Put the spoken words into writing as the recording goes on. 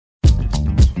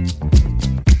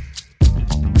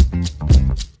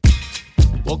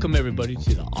Welcome, everybody,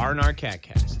 to the R&R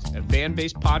CatCast, a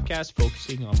fan-based podcast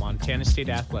focusing on Montana State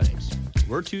athletics.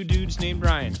 We're two dudes named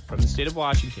Ryan from the state of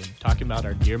Washington talking about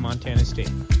our dear Montana State.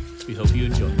 We hope you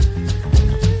enjoy.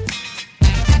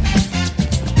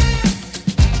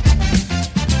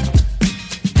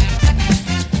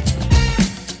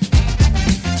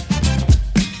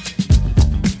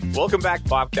 Welcome back,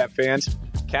 Bobcat fans.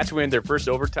 Cats win their first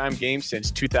overtime game since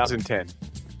 2010.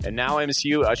 And now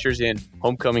MSU ushers in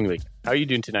Homecoming League. How are you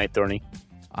doing tonight, Thorny?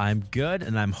 I'm good,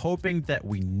 and I'm hoping that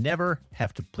we never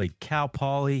have to play Cal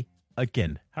Poly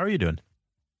again. How are you doing?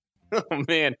 Oh,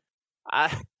 man. I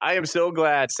am so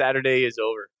glad Saturday is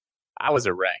over. I was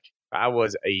a wreck. I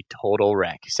was a total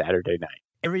wreck Saturday night.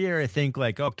 Every year I think,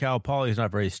 Cal Poly is not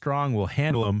very strong. We'll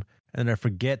handle them. And then I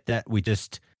forget that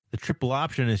the triple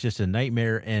option is just a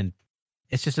nightmare, and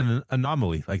it's just an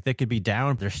anomaly. Like, they could be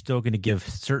down, they're still going to give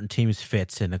certain teams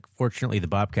fits, and unfortunately, the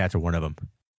Bobcats are one of them.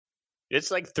 It's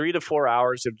like 3 to 4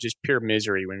 hours of just pure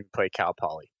misery when we play Cal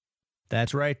Poly.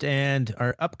 That's right. And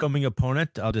our upcoming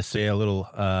opponent, I'll just say a little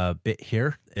bit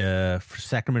here. For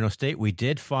Sacramento State, we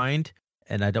did find,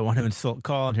 and I don't want to insult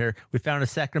Colin here, we found a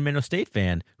Sacramento State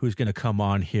fan who's going to come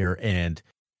on here and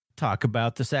talk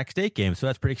about the Sac State game. So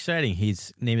that's pretty exciting.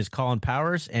 His name is Colin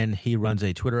Powers, and he runs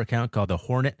a Twitter account called the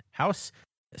Hornet House.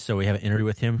 So we have an interview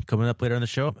with him coming up later on the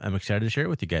show. I'm excited to share it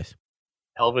with you guys.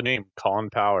 Hell of a name, Colin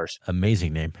Powers.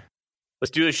 Amazing name. Let's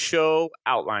do a show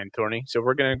outline, Thorny. So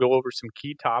we're going to go over some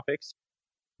key topics.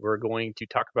 We're going to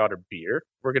talk about our beer.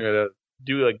 We're going to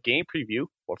do a game preview.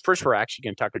 Well, first we're actually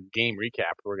going to talk a game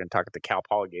recap. We're going to talk at the Cal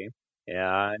Poly game.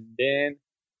 And then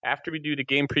after we do the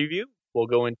game preview, we'll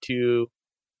go into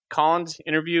Colin's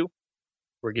interview.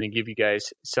 We're going to give you guys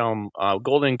some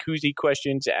Golden Koozie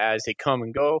questions as they come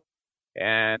and go.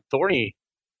 And Thorny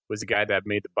was the guy that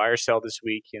made the buy or sell this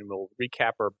week, and we'll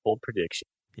recap our bold prediction.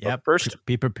 Yeah, first,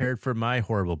 be prepared for my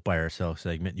horrible buy or sell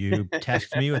segment. You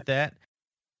tasked me with that.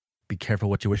 Be careful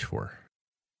what you wish for.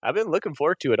 I've been looking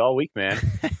forward to it all week, man.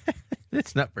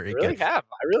 It's not very good. I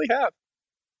really have.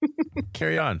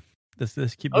 Carry on.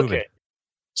 Let's keep moving. Okay.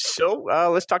 So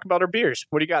let's talk about our beers.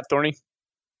 What do you got, Thorny?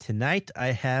 Tonight I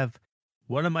have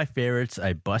one of my favorites.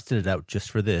 I busted it out just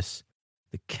for this.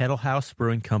 The Kettle House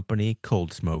Brewing Company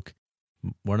Cold Smoke.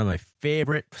 One of my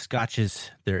favorite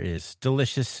scotches there is.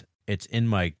 Delicious. It's in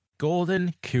my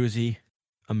Golden Koozie.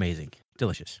 Amazing.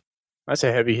 Delicious. That's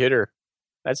a heavy hitter.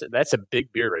 That's a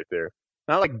big beer right there.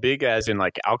 Not like big as in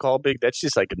like alcohol big. That's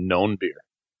just like a known beer.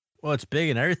 Well, it's big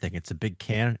in everything. It's a big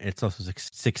can. It's also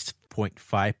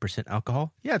 6.5%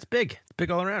 alcohol. Yeah, it's big. It's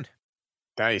big all around.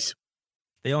 Nice.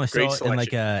 They only Great sell it in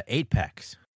like 8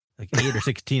 packs. Like 8 or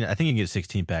 16. I think you can get a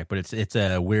 16 pack, but it's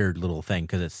a weird little thing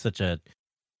because it's a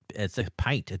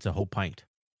pint. It's a whole pint.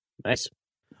 Nice.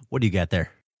 What do you got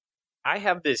there? I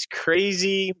have this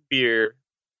crazy beer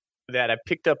that I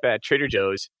picked up at Trader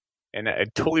Joe's, and I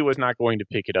totally was not going to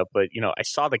pick it up, but I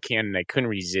saw the can and I couldn't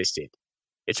resist it.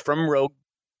 It's from Rogue.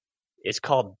 It's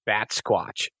called Bat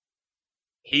Squatch.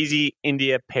 Hazy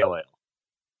India Pale Ale.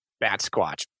 Bat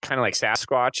Squatch. Kind of like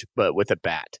Sasquatch, but with a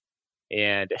bat.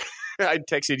 And I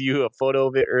texted you a photo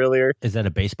of it earlier. Is that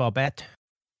a baseball bat?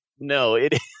 No,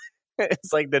 it's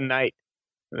like the night,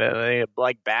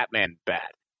 like Batman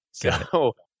bat.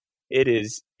 So it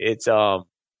is. It's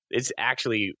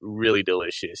actually really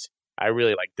delicious. I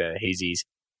really like the hazies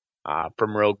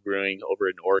from Rogue Brewing over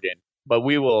in Oregon. But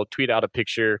we will tweet out a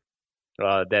picture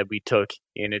that we took,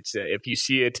 and it's if you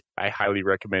see it, I highly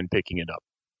recommend picking it up.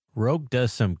 Rogue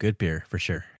does some good beer for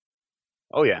sure.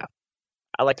 Oh yeah,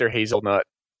 I like their hazelnut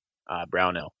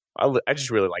brown ale. I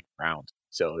just really like browns.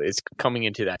 So it's coming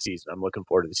into that season. I'm looking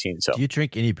forward to seeing. So, do you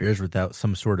drink any beers without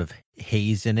some sort of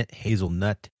haze in it?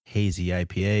 Hazelnut, hazy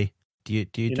IPA. Do you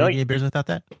drink any beers without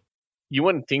that? You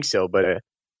wouldn't think so, but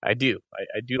I do.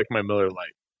 I do like my Miller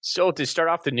Lite. So to start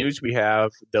off the news, we have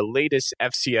the latest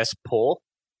FCS poll.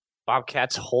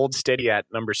 Bobcats hold steady at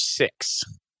number 6.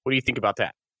 What do you think about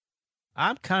that?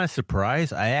 I'm kind of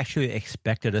surprised. I actually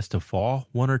expected us to fall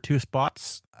 1 or 2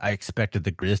 spots. I expected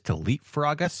the Grizz to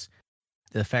leapfrog us.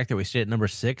 The fact that we stay at number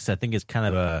 6, I think is kind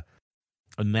of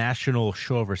a national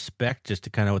show of respect just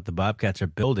to kind of what the Bobcats are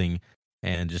building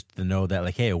and just to know that,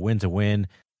 like, hey, a win's a win.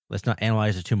 Let's not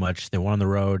analyze it too much. They won on the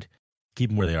road.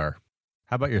 Keep them where they are.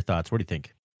 How about your thoughts? What do you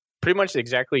think? Pretty much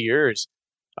exactly yours.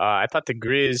 I thought did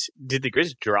the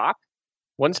Grizz drop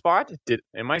 1 spot?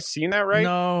 Am I seeing that right?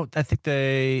 No, I think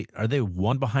are they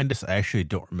 1 behind us? I actually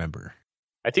don't remember.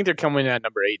 I think they're coming at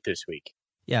number 8 this week.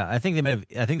 Yeah, I think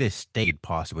they stayed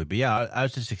possibly. But yeah, I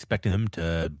was just expecting them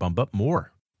to bump up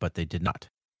more, but they did not.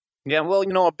 Yeah, well,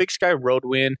 a Big Sky road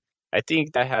win, I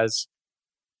think that has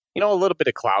a little bit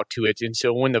of clout to it. And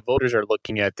so when the voters are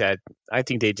looking at that, I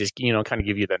think they just, kind of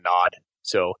give you the nod.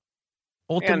 So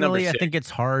ultimately, I think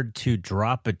it's hard to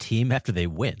drop a team after they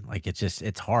win. Like,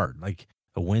 it's hard. Like,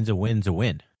 a win's a win's a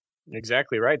win.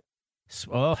 Exactly right.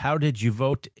 So, well, how did you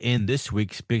vote in this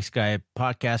week's Big Sky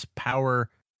Podcast Power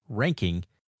Ranking?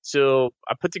 So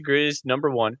I put the Grizz number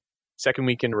 1, second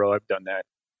week in a row I've done that.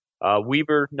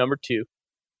 Weber number 2.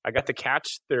 I got the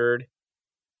Cats 3rd.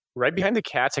 Right behind the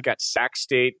Cats, I got Sac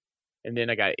State, and then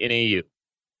I got NAU.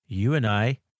 You and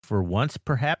I, for once,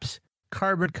 perhaps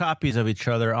carbon copies of each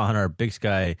other on our Big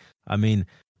Sky. I mean,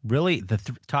 really, the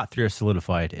top 3 are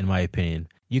solidified, in my opinion.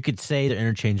 You could say they're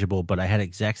interchangeable, but I had the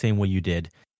exact same way you did.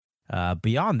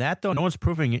 Beyond that, though, no one's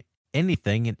proving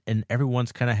anything, and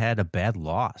everyone's kind of had a bad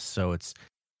loss. So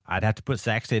I'd have to put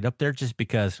Sac State up there just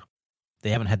because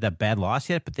they haven't had that bad loss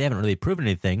yet, but they haven't really proven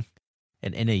anything.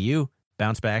 And NAU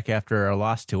bounced back after a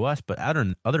loss to us, but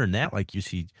other than that, like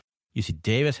UC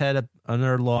Davis had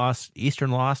another loss,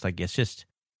 Eastern lost. Like, it's just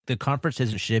the conference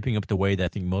isn't shaping up the way that I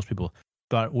think most people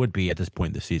thought it would be at this point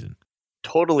in the season.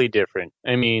 Totally different.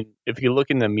 I mean, if you look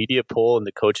in the media poll and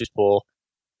the coaches poll,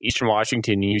 Eastern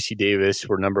Washington and UC Davis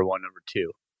were number 1, number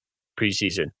 2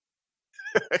 preseason.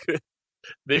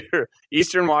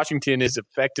 Eastern Washington is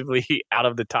effectively out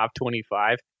of the top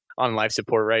 25 on life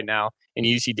support right now, and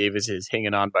UC Davis is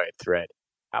hanging on by a thread.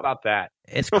 How about that?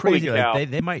 It's crazy. Like,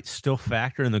 they might still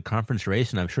factor in the conference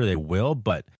race, and I'm sure they will,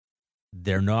 but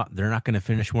they're not going to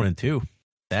finish 1 and 2.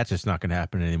 That's just not going to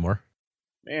happen anymore.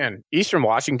 Man, Eastern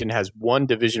Washington has 1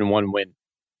 Division I win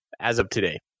as of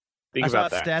today. Think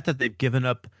about that. I saw a stat that they've given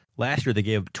up last year. They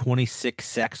gave 26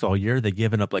 sacks all year. They've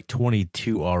given up like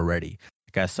 22 already.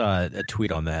 Like, I saw a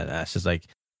tweet on that. It's just like,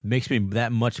 makes me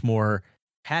that much more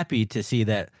happy to see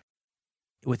that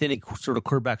with any sort of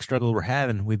quarterback struggle we're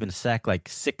having, we've been sacked like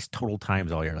 6 total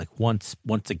times all year, like once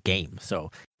a game.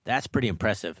 So that's pretty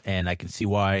impressive, and I can see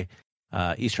why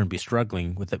Eastern be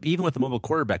struggling with even with a mobile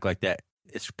quarterback like that.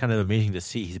 It's kind of amazing to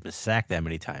see he's been sacked that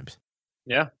many times.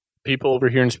 Yeah. People over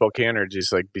here in Spokane are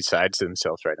just like besides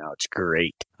themselves right now. It's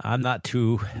great. I'm not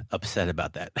too upset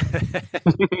about that.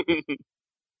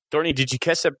 Thorny, did you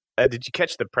catch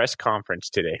the press conference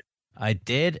today? I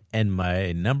did, and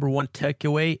my number 1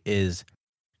 takeaway is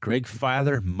Greg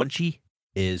Filer, Munchie,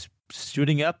 is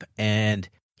suiting up, and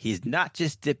he's not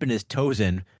just dipping his toes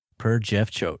in, per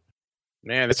Jeff Choate.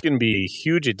 Man, that's going to be a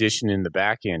huge addition in the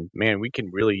back end. Man, we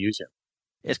can really use him.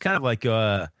 It's kind of like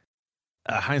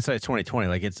hindsight 2020.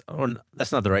 Like,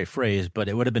 that's not the right phrase, but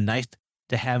it would have been nice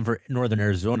to have him for Northern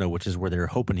Arizona, which is where they're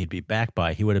hoping he'd be back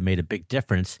by. He would have made a big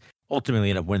difference. Ultimately,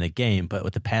 end up winning the game, but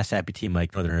with a pass-happy team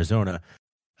like Northern Arizona,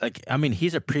 like, I mean,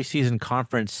 he's a preseason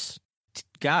conference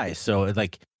guy. So,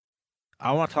 like,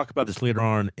 I want to talk about this later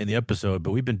on in the episode,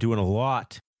 but we've been doing a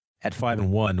lot at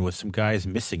 5-1 with some guys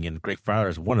missing, and Greg Filer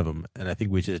is one of them. And I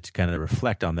think we should kind of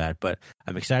reflect on that. But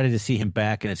I'm excited to see him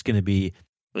back, and it's going to be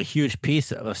a huge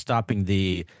piece of stopping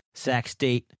the Sac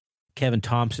State Kevin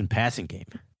Thompson passing game.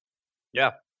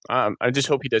 Yeah, I just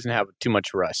hope he doesn't have too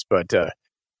much rust. But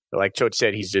like Choate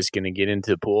said, he's just going to get into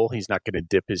the pool. He's not going to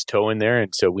dip his toe in there,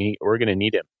 and so we're going to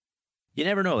need him. You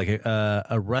never know. Like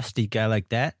a rusty guy like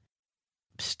that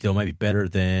still might be better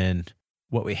than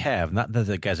what we have. Not that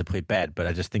the guys have played bad, but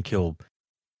I just think it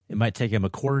might take him a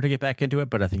quarter to get back into it,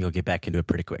 but I think he'll get back into it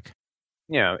pretty quick.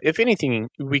 Yeah, if anything,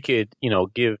 we could,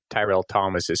 give Tyrell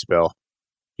Thomas a spell.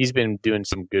 He's been doing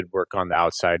some good work on the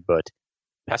outside, but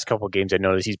past couple of games I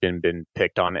noticed he's been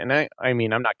picked on. And I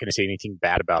mean, I'm not going to say anything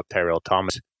bad about Tyrell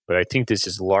Thomas, but I think this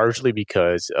is largely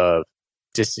because of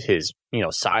just his,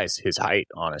 size, his height,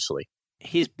 honestly.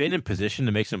 He's been in position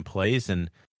to make some plays, and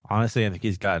honestly, I think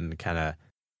he's gotten kind of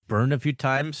burned a few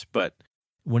times, but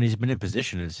when he's been in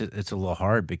position, it's a little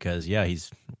hard because, yeah,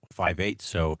 he's 5'8",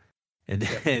 so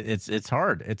it's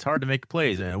hard. It's hard to make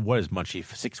plays. And what is Munchie,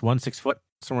 6'1", 6 foot,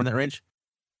 somewhere in that range?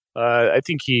 I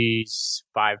think he's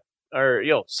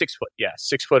 6 foot. Yeah,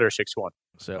 6 foot or 6'1".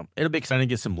 So it'll be exciting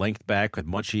to get some length back with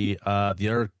Munchie.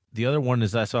 The other one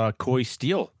is I saw Coy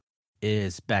Steele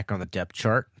is back on the depth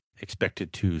chart,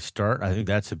 expected to start. I think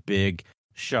that's a big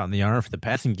shot in the arm for the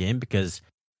passing game because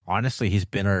honestly, he's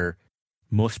been our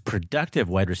most productive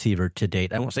wide receiver to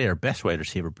date. I won't say our best wide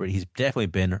receiver, but he's definitely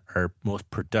been our most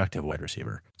productive wide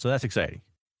receiver. So that's exciting.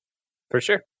 For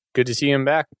sure. Good to see him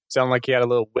back. Sounded like he had a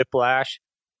little whiplash.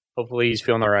 Hopefully he's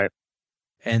feeling all right.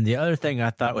 And the other thing I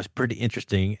thought was pretty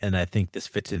interesting, and I think this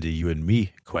fits into you and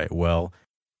me quite well.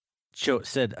 Choate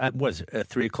said, was it a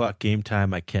 3 o'clock game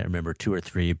time? I can't remember, 2 or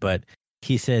 3, but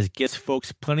He says, gives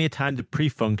folks plenty of time to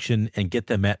pre-function and get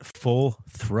them at full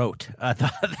throat. I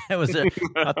thought that was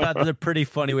a pretty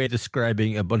funny way of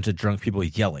describing a bunch of drunk people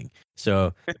yelling.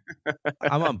 So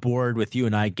I'm on board with you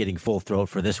and I getting full throat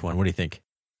for this one. What do you think?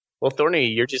 Well, Thorny,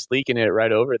 you're just leaking it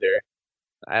right over there.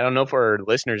 I don't know if our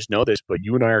listeners know this, but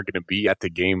you and I are going to be at the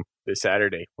game this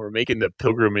Saturday. We're making the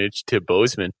pilgrimage to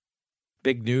Bozeman.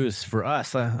 Big news for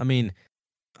us. I mean,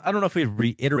 I don't know if we've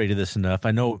reiterated this enough. I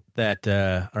know that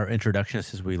our introduction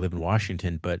says we live in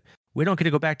Washington, but we don't get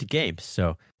to go back to games.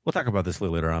 So we'll talk about this a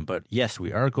little later on. But yes,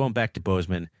 we are going back to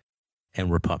Bozeman,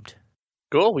 and we're pumped.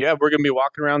 Cool. Yeah, we're going to be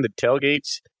walking around the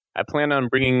tailgates. I plan on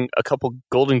bringing a couple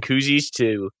golden koozies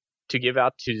to give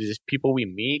out to just people we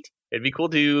meet. It'd be cool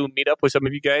to meet up with some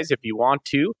of you guys if you want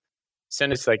to.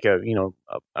 Send us like a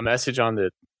message on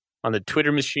the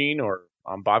Twitter machine or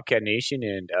on Bobcat Nation,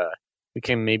 and we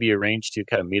can maybe arrange to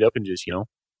kind of meet up and just,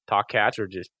 talk cats or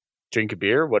just drink a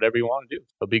beer, whatever you want to do.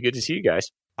 It'll be good to see you guys.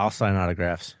 I'll sign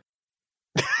autographs.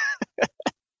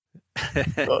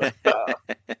 I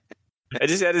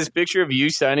just had this picture of you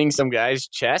signing some guy's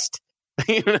chest,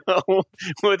 with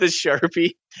a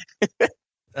Sharpie.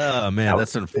 Oh, man,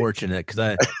 that's unfortunate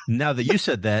because now that you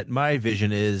said that, my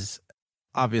vision is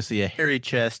obviously a hairy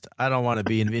chest. I don't want to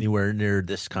be anywhere near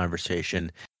this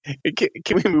conversation.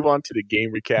 Can we move on to the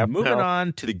game recap? Moving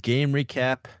on to the game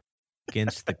recap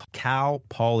against the Cal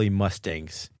Poly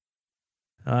Mustangs.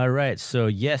 All right. So,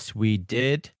 yes, we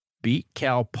did beat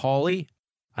Cal Poly.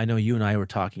 I know you and I were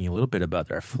talking a little bit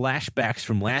about our flashbacks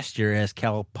from last year as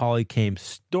Cal Poly came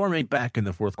storming back in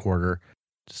the fourth quarter,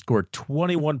 scored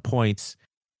 21 points.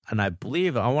 And I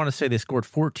want to say they scored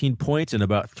 14 points in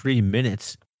about 3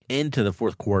 minutes into the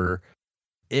fourth quarter.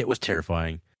 It was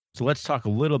terrifying. So let's talk a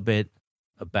little bit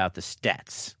about the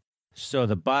stats. So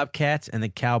the Bobcats and the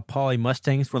Cal Poly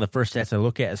Mustangs, one of the first stats I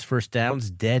look at is first downs,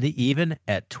 dead even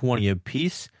at 20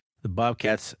 apiece. The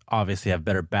Bobcats obviously have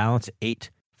better balance, 8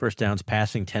 first downs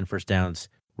passing, 10 first downs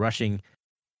rushing.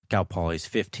 Cal Poly's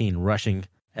 15 rushing,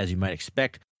 as you might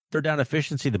expect. Third down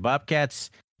efficiency, the Bobcats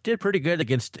did pretty good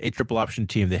against a triple option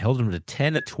team. They held them to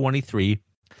 10 to 23.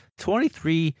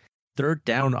 23 third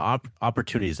down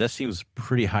opportunities. That seems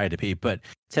pretty high to me, but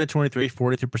 10 to 23,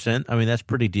 43%. I mean, that's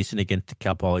pretty decent against the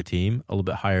Cal Poly team, a little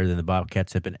bit higher than the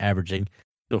Bobcats have been averaging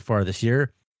so far this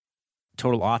year.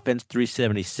 Total offense,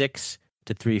 376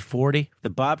 to 340. The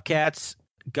Bobcats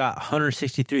got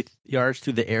 163 yards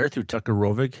through the air through Tucker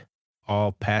Rovig.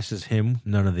 All passes him.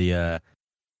 None of the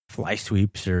fly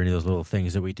sweeps or any of those little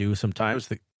things that we do sometimes.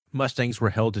 The Mustangs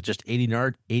were held to just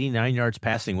 89 yards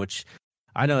passing, which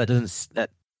I know that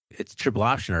it's triple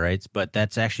option, all right, but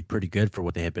that's actually pretty good for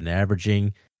what they had been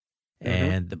averaging. Mm-hmm.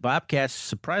 And the Bobcats,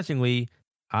 surprisingly,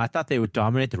 I thought they would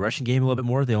dominate the rushing game a little bit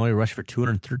more. They only rushed for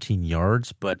 213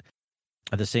 yards, but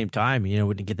at the same time, we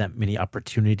didn't get that many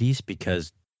opportunities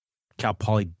because Cal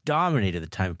Poly dominated the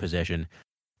time of possession.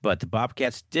 But the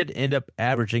Bobcats did end up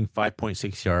averaging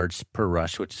 5.6 yards per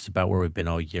rush, which is about where we've been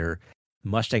all year. The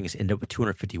Mustangs ended up with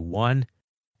 251,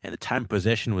 and the time of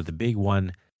possession was the big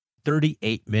one,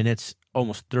 38 minutes,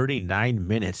 almost 39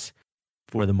 minutes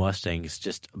for the Mustangs,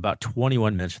 just about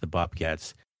 21 minutes for the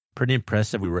Bobcats. Pretty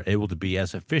impressive. We were able to be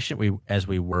as efficient as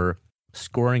we were,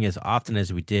 scoring as often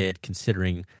as we did,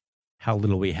 considering how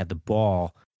little we had the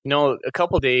ball. A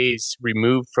couple days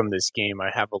removed from this game, I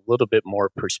have a little bit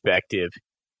more perspective.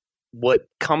 What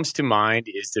comes to mind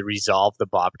is the resolve the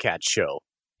Bobcats show.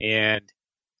 And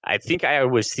I think I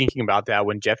was thinking about that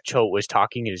when Jeff Choate was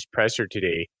talking in his presser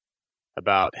today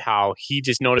about how he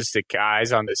just noticed the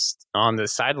guys on the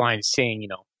sidelines saying,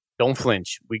 don't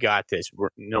flinch. We got this.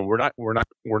 We're not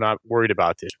worried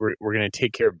about this. We're going to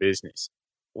take care of business.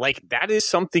 Like, that is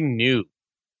something new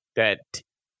that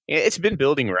it's been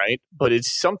building, right? But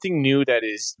it's something new that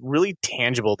is really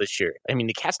tangible this year. I mean,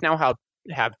 the Cats now have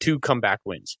 2 comeback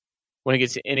wins. One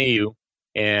against NAU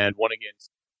and one against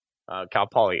Cal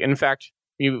Poly. In fact,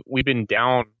 we've been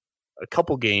down a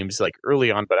couple games like early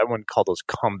on, but I wouldn't call those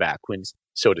comeback wins,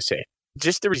 so to say.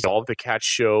 Just the resolve the Cats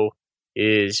show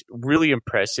is really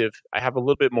impressive. I have a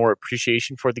little bit more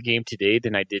appreciation for the game today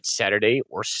than I did Saturday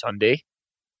or Sunday.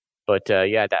 But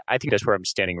I think that's where I'm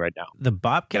standing right now. The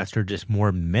Bobcats are just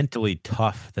more mentally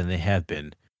tough than they have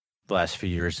been the last few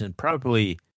years, and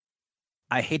probably,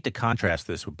 I hate to contrast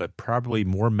this, but probably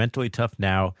more mentally tough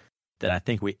now than I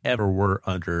think we ever were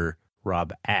under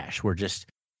Rob Ash.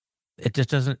 It just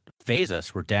doesn't phase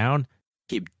us. We're down,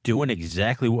 keep doing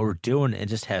exactly what we're doing, and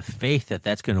just have faith that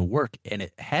that's going to work. And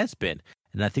it has been.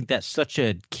 And I think that's such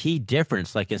a key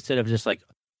difference. Like, instead of just like,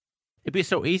 it'd be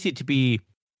so easy to be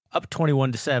up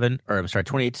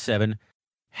 28-7,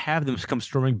 have them come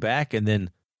storming back and then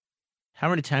How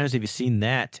many times have you seen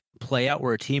that play out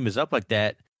where a team is up like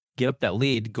that, give up that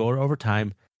lead, go to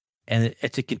overtime, and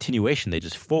it's a continuation. They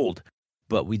just fold.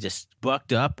 But we just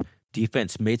bucked up.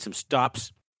 Defense made some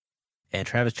stops, and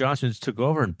Travis Johnson just took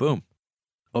over, and boom.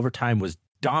 Overtime was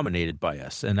dominated by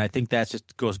us. And I think that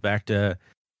just goes back to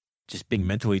just being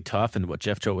mentally tough and what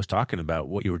Jeff Choate was talking about,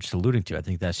 what you were just alluding to. I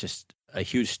think that's just a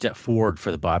huge step forward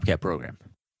for the Bobcat program.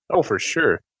 Oh, for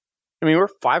sure. I mean, we're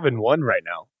 5-1 right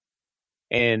now.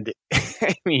 And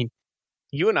I mean,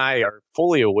 you and I are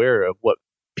fully aware of what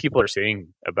people are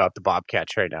saying about the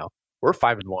Bobcats right now. We're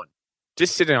 5-1.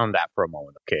 Just sit on that for a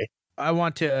moment, okay?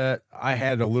 I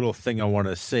had a little thing I want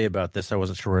to say about this. I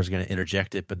wasn't sure I was going to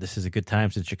interject it, but this is a good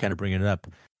time since you're kind of bringing it up.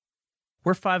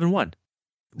 We're 5-1.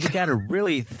 We got to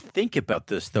really think about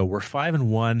this, though. We're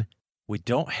 5-1. We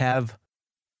don't have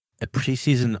a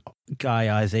preseason guy,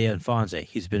 Isaiah Fonse.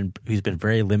 He's been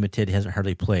very limited. He hasn't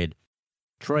hardly played.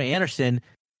 Troy Anderson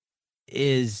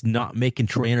is not making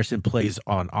Troy Anderson plays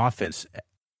on offense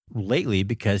lately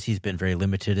because he's been very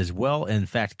limited as well. And in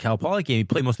fact, Cal Poly game, he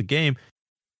played most of the game.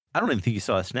 I don't even think he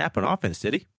saw a snap on offense,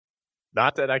 did he?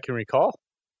 Not that I can recall.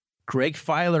 Greg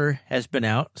Filer has been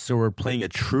out, so we're playing a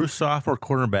true sophomore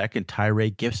quarterback in Tyree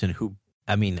Gibson, who,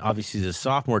 I mean, obviously he's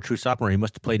a true sophomore. He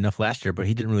must have played enough last year, but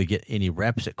he didn't really get any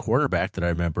reps at quarterback that I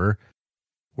remember.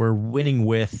 We're winning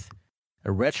with a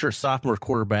redshirt sophomore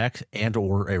quarterback and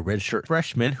or a redshirt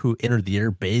freshman who entered the year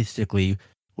basically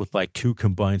with like 2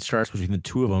 combined starts between the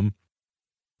two of them.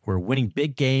 We're winning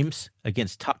big games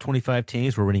against top 25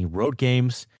 teams. We're winning road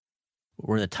games.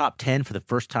 We're in the top 10 for the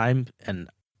first time in,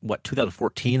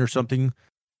 2014 or something?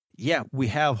 Yeah, we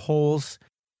have holes,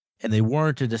 and they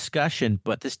warrant a discussion,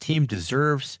 but this team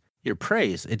deserves your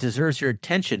praise. It deserves your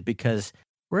attention because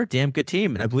we're a damn good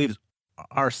team, and I believe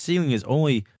our ceiling is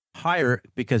only higher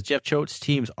because Jeff Choate's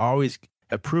teams always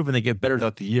have proven they get better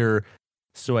throughout the year.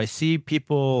 So I see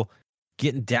people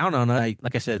getting down on it.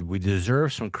 Like I said, we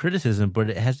deserve some criticism,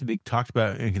 but it has to be talked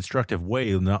about in a constructive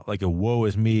way, not like a woe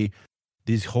is me.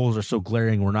 These holes are so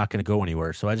glaring, we're not going to go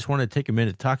anywhere. So I just wanted to take a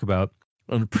minute to talk about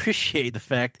and appreciate the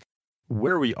fact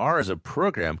where we are as a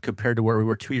program compared to where we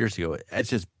were 2 years ago.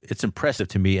 It's impressive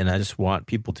to me, and I just want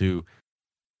people to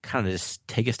kind of just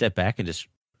take a step back and just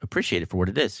appreciate it for what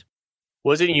it is.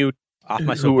 Wasn't you off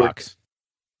my soapbox?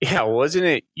 Yeah, wasn't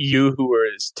it you who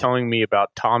was telling me about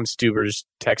Tom Stuber's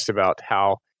text about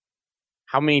how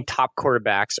many top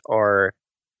quarterbacks are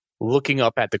looking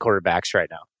up at the quarterbacks right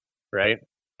now, right?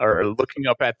 Or looking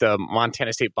up at the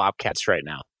Montana State Bobcats right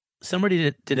now.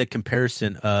 Somebody did a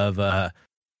comparison of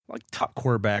like top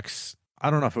quarterbacks. I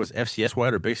don't know if it was FCS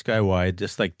wide or Big Sky wide,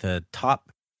 just like the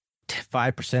top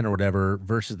 5% or whatever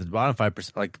versus the bottom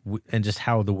 5%, like, and just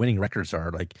how the winning records are.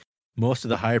 Like most of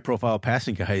the high profile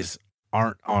passing guys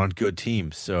aren't on good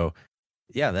teams. So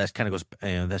yeah, that kind of goes,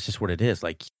 that's just what it is.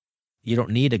 Like you don't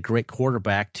need a great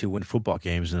quarterback to win football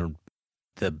games, and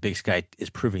the Big Sky is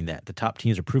proving that. The top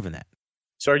teams are proving that.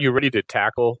 So are you ready to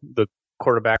tackle the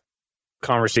quarterback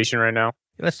conversation right now?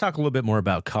 Let's talk a little bit more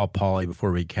about Cal Poly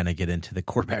before we kind of get into the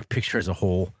quarterback picture as a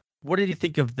whole. What did you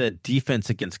think of the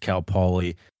defense against Cal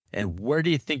Poly, and where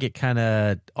do you think it kind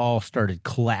of all started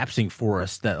collapsing for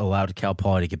us that allowed Cal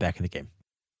Poly to get back in the game?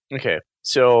 Okay,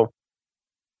 so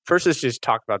first let's just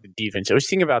talk about the defense. I was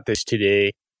thinking about this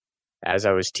today as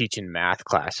I was teaching math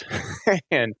class,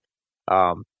 and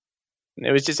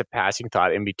it was just a passing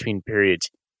thought in between periods.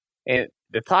 And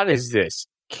the thought is this: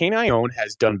 Kane Ione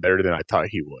has done better than I thought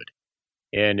he would.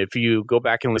 And if you go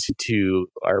back and listen to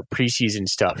our preseason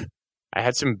stuff, I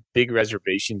had some big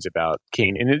reservations about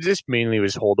Kane, and it just mainly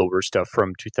was holdover stuff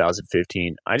from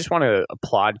 2015. I just want to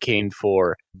applaud Kane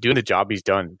for doing the job he's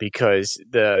done, because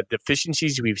the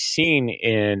deficiencies we've seen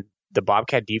in the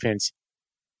Bobcat defense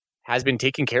has been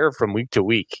taken care of from week to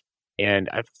week. And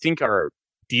I think our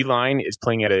D-line is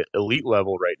playing at an elite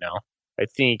level right now. I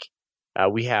think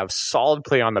we have solid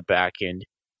play on the back end,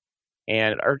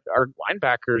 and our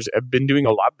linebackers have been doing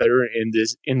a lot better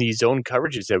in these zone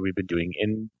coverages that we've been doing,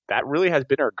 and that really has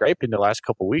been our gripe in the last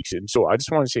couple of weeks. And so I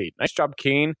just want to say, nice job,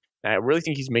 Kane. And I really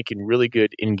think he's making really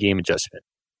good in-game adjustment.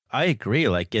 I agree.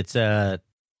 Like it's the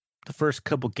first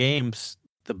couple games,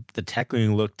 the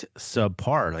tackling looked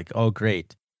subpar. Like, oh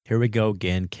great, here we go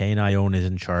again. Kane Ione is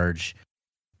in charge.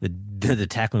 The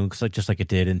tackling looks like just like it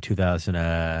did in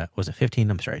 2015?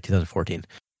 I'm sorry, 2014.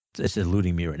 It's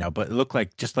eluding me right now, but it looked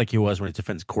like just like he was when he's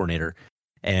defense coordinator.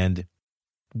 And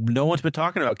no one's been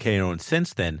talking about Kane Ione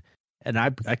since then. And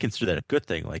I consider that a good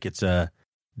thing. Like it's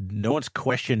no one's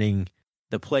questioning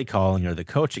the play calling or the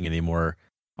coaching anymore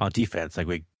on defense.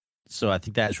 So I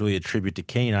think that is really a tribute to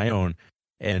Kane Ione.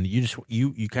 And you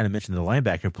kind of mentioned the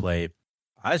linebacker play.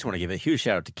 I just want to give a huge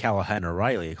shout out to Callahan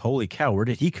O'Reilly. Holy cow, where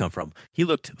did he come from? He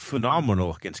looked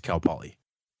phenomenal against Cal Poly.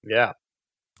 Yeah.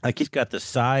 Like, he's got the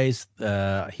size.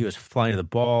 He was flying the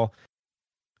ball.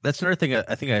 That's another thing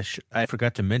I think I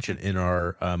forgot to mention in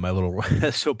our my little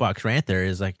soapbox rant there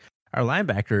is, like, our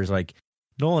linebackers, like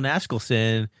Nolan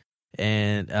Askelson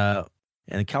and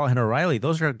Callahan O'Reilly.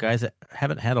 Those are guys that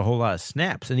haven't had a whole lot of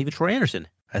snaps, and even Troy Anderson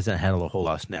hasn't had a whole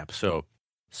lot of snaps.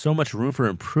 So much room for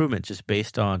improvement just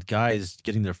based on guys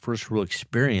getting their first real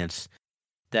experience,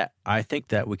 that I think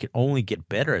that we can only get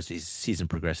better as the season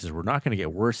progresses. We're not going to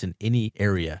get worse in any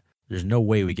area. There's no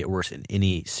way we get worse in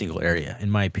any single area, in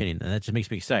my opinion. And that just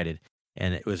makes me excited.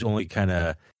 And it was only kind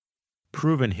of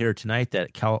proven here tonight that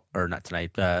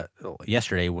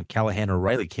yesterday, when Callahan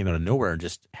O'Reilly came out of nowhere and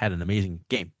just had an amazing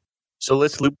game. So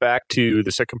let's loop back to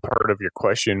the second part of your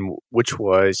question, which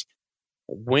was,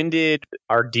 when did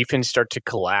our defense start to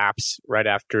collapse right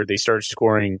after they started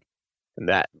scoring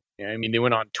that? I mean, they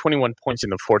went on 21 points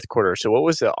in the fourth quarter. So what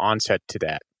was the onset to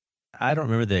that? I don't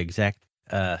remember the exact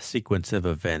sequence of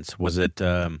events. Was it,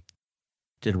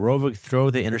 did Rovig throw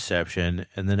the interception,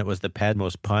 and then it was the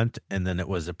Padmos punt, and then it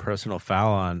was a personal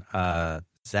foul on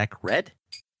Zach Red?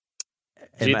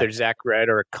 It's either Zach Red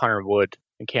or Connor Wood.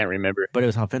 I can't remember. But it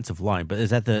was offensive line. But is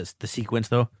that the sequence,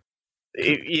 though?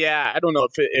 Yeah, I don't know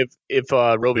if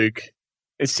Rovig.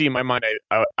 See, in my mind,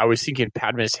 I was thinking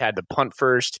Padmos had the punt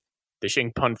first, the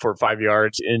Shank punt for 5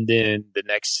 yards, and then the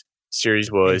next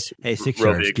series was 6 Rovig.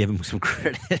 yards. Give him some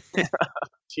credit.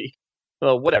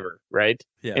 Well, whatever, right?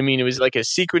 Yeah. I mean, it was like a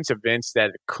sequence of events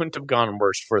that couldn't have gone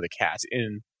worse for the Cats.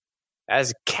 And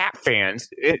as Cat fans,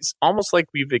 it's almost like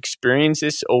we've experienced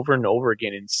this over and over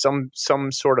again in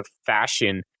some sort of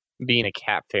fashion, being a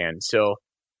Cat fan. So,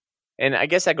 and I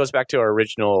guess that goes back to our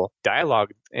original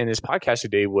dialogue in this podcast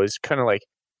today, was kind of like,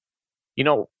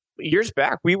 years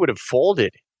back, we would have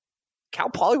folded.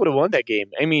 Cal Poly would have won that game.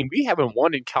 I mean, we haven't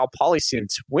won in Cal Poly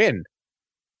since when?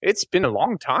 It's been a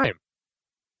long time.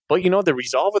 But, the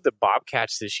resolve of the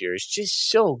Bobcats this year is just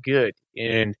so good.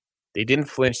 And they didn't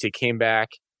flinch. They came back.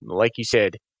 Like you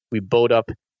said, we bowed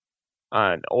up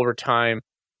on overtime.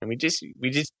 And we just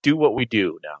do what we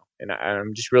do now. And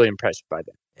I'm just really impressed by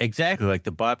that. Exactly. Like,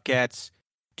 the Bobcats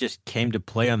just came to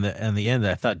play on the end.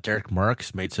 I thought Derek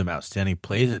Marks made some outstanding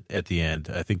plays at the end.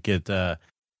 I think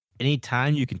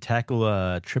anytime you can tackle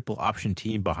a triple option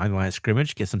team behind the line of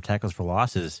scrimmage, get some tackles for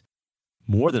losses,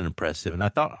 more than impressive. And I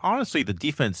thought, honestly, the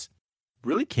defense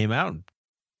really came out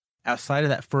outside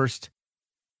of that first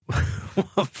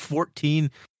 14,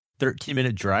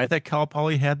 13-minute drive that Cal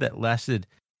Poly had that lasted.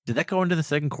 Did that go into the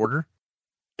second quarter?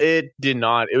 It did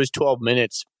not. It was 12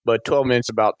 minutes, but 12 minutes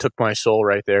about took my soul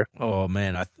right there. Oh,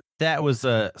 man. That was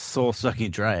a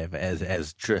soul-sucking drive,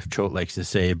 as Drift Choate likes to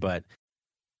say. But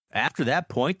after that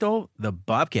point, though, the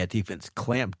Bobcat defense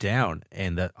clamped down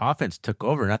and the offense took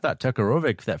over. And I thought Tucker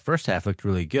Rovig, that first half, looked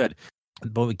really good.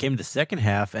 But we came to the second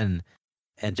half, and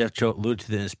Jeff Choate alluded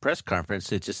to in his press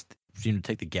conference, it just seemed to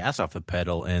take the gas off the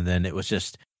pedal. And then it was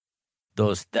just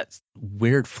that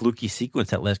weird fluky sequence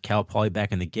that led Cal Poly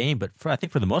back in the game. But I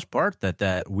think for the most part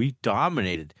that we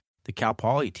dominated the Cal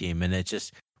Poly team, and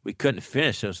we couldn't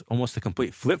finish. It was almost a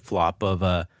complete flip-flop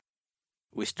of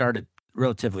we started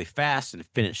relatively fast and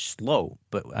finished slow.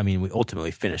 But, I mean, we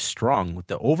ultimately finished strong with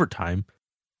the overtime,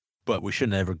 but we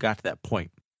shouldn't have ever got to that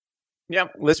point. Yeah,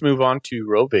 let's move on to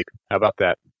Rovig. How about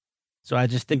that? So I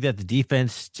just think that the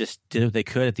defense just did what they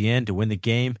could at the end to win the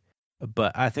game.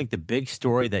 But I think the big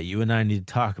story that you and I need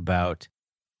to talk about,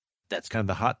 that's kind of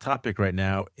the hot topic right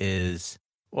now, is,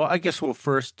 well, I guess we'll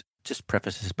first just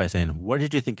preface this by saying, what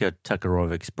did you think of Tucker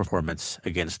Rovig's performance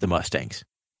against the Mustangs?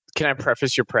 Can I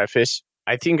preface your preface?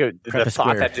 I think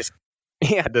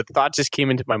the thought just came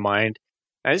into my mind.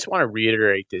 I just want to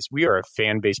reiterate this. We are a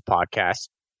fan-based podcast,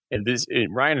 and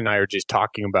Ryan and I are just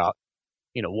talking about,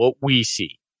 what we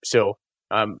see. So,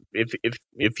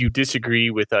 if you disagree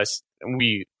with us,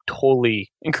 we totally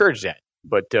encourage that.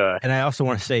 But and I also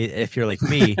want to say, if you're like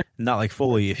me, not like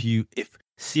Foley, if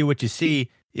see what you see,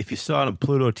 if you saw it on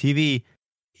Pluto TV,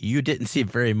 you didn't see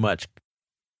very much.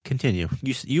 Continue.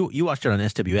 You watched it on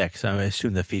SWX. So I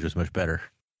assume the feed was much better.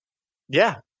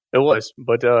 Yeah, it was.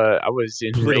 But I was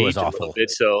enraged a little bit.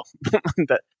 So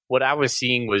that what I was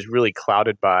seeing was really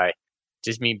clouded by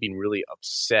just me being really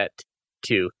upset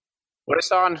too. What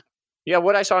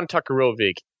I saw on Tucker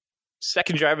Rovig,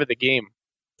 second drive of the game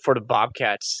for the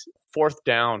Bobcats, fourth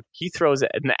down, he throws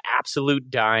an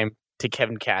absolute dime to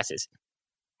Kevin Cassis.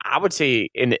 I would say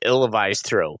an ill-advised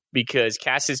throw because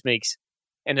Cassis makes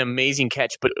an amazing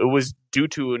catch, but it was due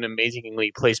to an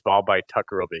amazingly placed ball by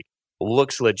Tucker Rovig.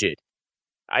 Looks legit.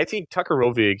 I think Tucker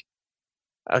Rovig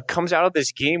comes out of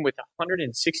this game with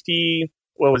 160,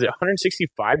 what was it,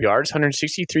 165 yards,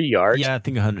 163 yards. Yeah, I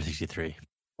think 163.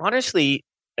 Honestly,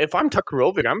 if I'm Tucker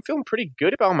Rovig, I'm feeling pretty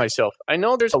good about myself. I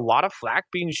know there's a lot of flack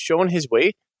being shown his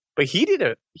way, but he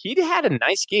had a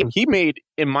nice game. He made,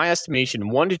 in my estimation,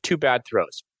 1 to 2 bad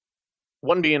throws.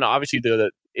 One being obviously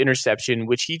the interception,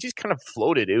 which he just kind of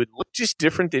floated. It would look just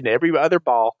different than every other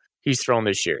ball he's thrown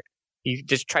this year. He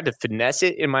just tried to finesse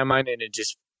it, in my mind, and it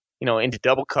just, into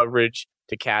double coverage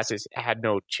to Cassis, had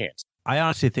no chance. I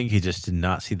honestly think he just did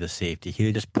not see the safety.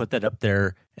 He just put that up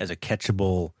there as a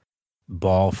catchable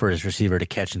ball for his receiver to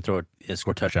catch and throw it and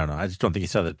score a touchdown on. I just don't think he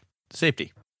saw the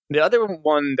safety. The other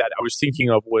one that I was thinking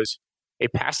of was a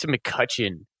pass to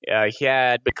McCutcheon. He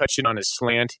had McCutcheon on his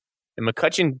slant, and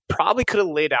McCutcheon probably could have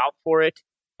laid out for it.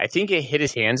 I think it hit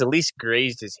his hands, at least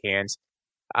grazed his hands.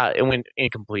 It went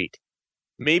incomplete.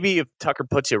 Maybe if Tucker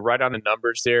puts it right on the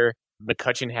numbers there,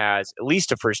 McCutcheon has at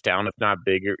least a first down, if not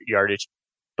bigger yardage.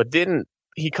 But then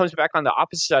he comes back on the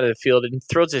opposite side of the field and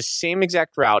throws the same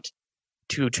exact route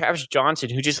to Travis Johnson,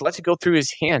 who just lets it go through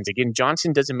his hands. Again,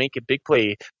 Johnson doesn't make a big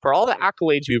play. For all the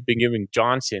accolades we've been giving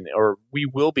Johnson, or we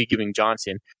will be giving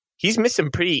Johnson, he's missed some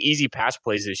pretty easy pass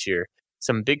plays this year.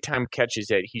 Some big-time catches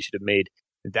that he should have made,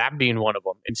 that being one of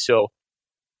them. And so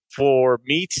for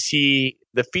me to see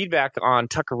the feedback on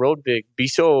Tucker Rovig be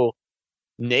so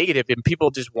negative and people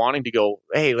just wanting to go,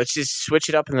 hey, let's just switch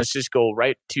it up and let's just go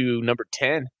right to number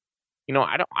 10.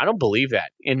 I don't believe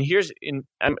that. And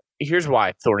here's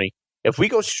why, Thorny. If we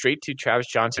go straight to Travis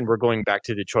Johnson, we're going back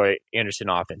to the Troy Anderson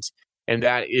offense. And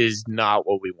that is not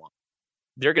what we want.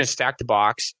 They're going to stack the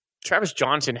box. Travis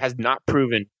Johnson has not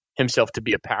proven himself to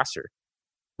be a passer.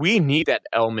 We need that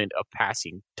element of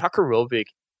passing. Tucker Rovig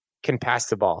can pass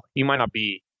the ball. He might not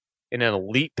be an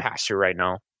elite passer right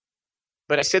now.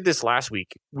 But I said this last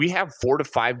week. We have 4 to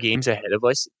 5 games ahead of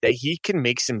us that he can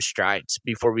make some strides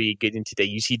before we get into the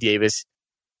UC Davis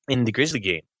in the Grizzly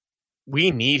game.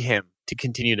 We need him to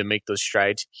continue to make those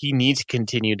strides. He needs to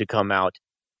continue to come out.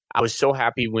 I was so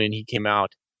happy when he came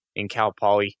out in Cal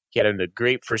Poly. He had a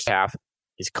great first half.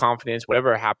 His confidence,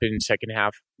 whatever happened in the second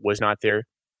half, was not there.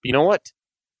 But you know what?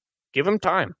 Give him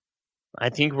time. I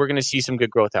think we're going to see some good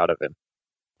growth out of him.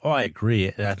 Oh, I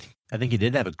agree. I think he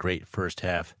did have a great first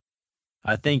half.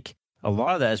 I think a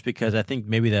lot of that is because I think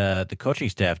maybe the coaching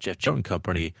staff, Jeff Jones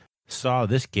Company, saw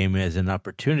this game as an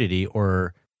opportunity,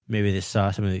 or maybe they saw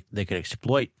something they could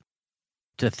exploit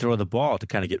to throw the ball to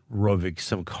kind of get Rovig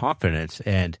some confidence.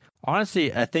 And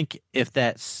honestly, I think if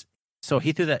that's so,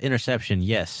 he threw that interception.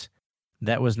 Yes,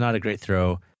 that was not a great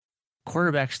throw.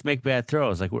 Quarterbacks make bad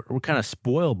throws. Like we're kind of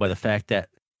spoiled by the fact that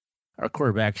our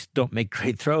quarterbacks don't make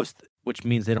great throws, which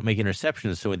means they don't make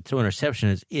interceptions. So when they throw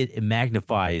interceptions, it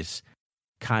magnifies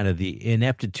kind of the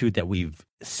ineptitude that we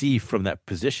see from that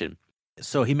position.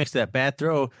 So he makes that bad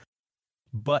throw,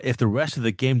 but if the rest of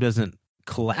the game doesn't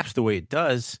collapse the way it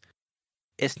does,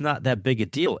 it's not that big a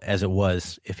deal as it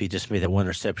was if he just made that one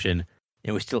interception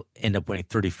and we still end up winning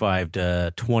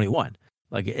 35-21.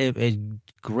 Like it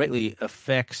greatly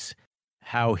affects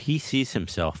how he sees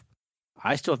himself.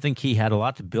 I still think he had a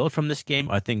lot to build from this game.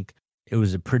 I think it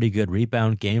was a pretty good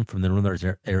rebound game from the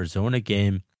Northern Arizona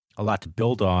game, a lot to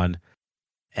build on.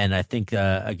 And I think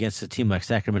against a team like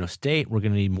Sacramento State, we're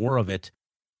going to need more of it.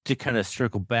 To kind of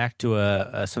circle back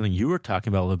to something you were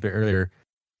talking about a little bit earlier,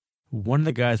 one of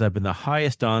the guys I've been the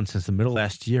highest on since the middle of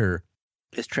last year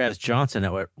is Travis Johnson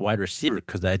at wide receiver,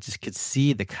 because I just could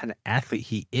see the kind of athlete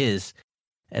he is.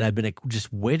 And I've been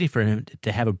just waiting for him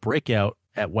to have a breakout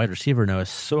at wide receiver. And I was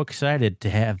so excited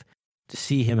to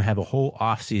see him have a whole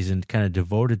offseason kind of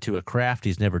devoted to a craft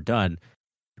he's never done.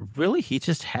 Really, he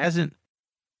just hasn't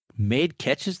made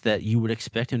catches that you would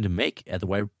expect him to make at the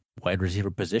wide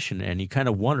receiver position. And you kind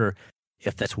of wonder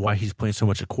if that's why he's playing so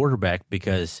much a quarterback,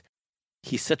 because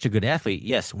he's such a good athlete.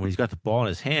 Yes, when he's got the ball in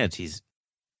his hands, he's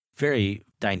very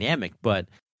dynamic. But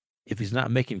if he's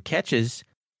not making catches,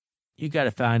 you got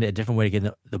to find a different way to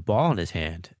get the ball in his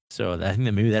hand. So I think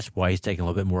that maybe that's why he's taking a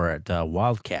little bit more at the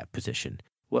wildcat position.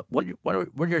 What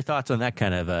are your thoughts on that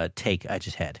kind of take I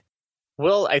just had?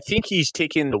 Well, I think he's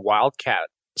taking the wildcat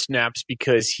snaps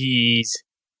because he's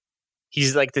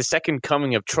like the second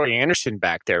coming of Troy Anderson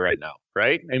back there right now,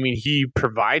 right? I mean, he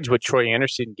provides what Troy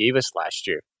Anderson gave us last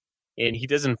year, and he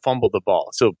doesn't fumble the ball.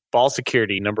 So ball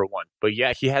security, number one. But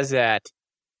yeah, he has that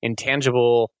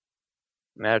intangible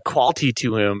quality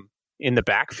to him in the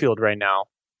backfield right now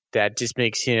that just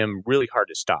makes him really hard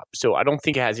to stop. So I don't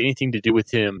think it has anything to do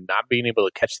with him not being able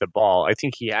to catch the ball. I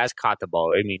think he has caught the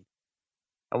ball. I mean,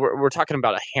 we're talking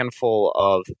about a handful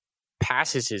of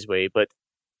passes his way, but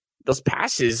those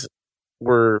passes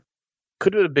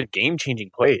could have been game-changing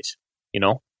plays,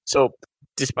 So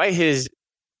despite his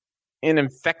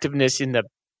ineffectiveness in the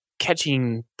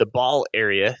catching the ball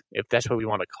area, if that's what we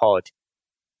want to call it,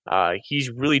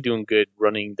 he's really doing good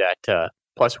running that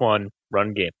 +1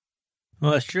 run game.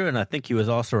 Well, that's true, and I think he was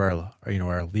also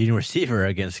our leading receiver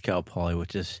against Cal Poly,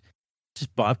 which is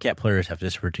just Bobcat players have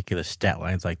just ridiculous stat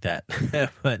lines like that.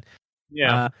 But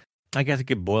Yeah, I guess it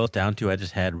could boil it down to I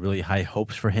just had really high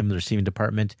hopes for him in the receiving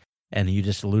department, and you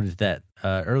just alluded to that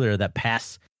earlier. That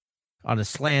pass on a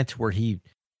slant where he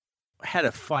had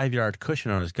a 5-yard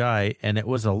cushion on his guy, and it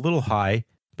was a little high,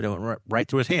 but it went right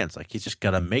through his hands. Like he's just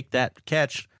got to make that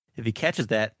catch. If he catches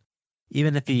that,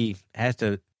 even if he has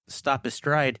to stop his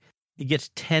stride, he gets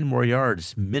 10 more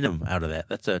yards minimum out of that.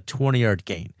 That's a 20-yard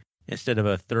gain instead of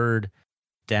a third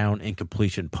down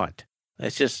incompletion punt.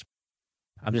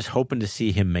 I'm just hoping to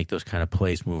see him make those kind of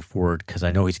plays move forward because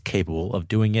I know he's capable of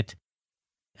doing it.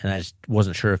 And I just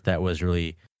wasn't sure if that was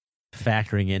really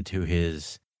factoring into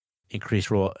his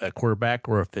increased role at quarterback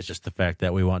or if it's just the fact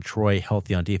that we want Troy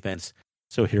healthy on defense.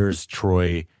 So here's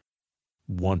Troy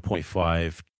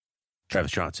 1.5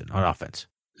 Travis Johnson on offense.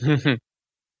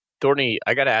 Thorny,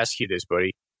 I got to ask you this,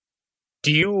 buddy.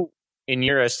 Do you, in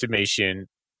your estimation,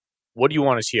 what do you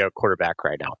want to see out of quarterback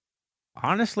right now?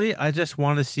 Honestly, I just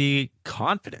want to see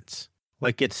confidence.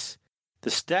 Like it's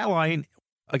the stat line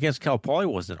against Cal Poly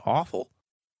wasn't awful.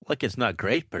 Like it's not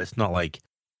great, but it's not like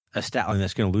a stat line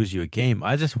that's going to lose you a game.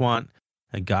 I just want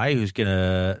a guy who's going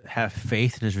to have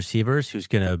faith in his receivers, who's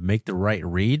going to make the right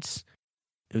reads,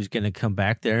 who's going to come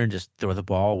back there and just throw the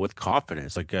ball with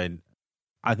confidence. Like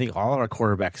I think all of our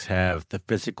quarterbacks have the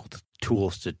physical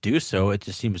tools to do so. It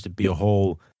just seems to be a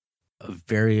whole of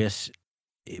various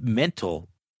mental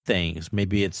things.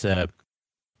 Maybe it's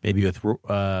maybe with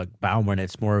Bauman,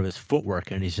 it's more of his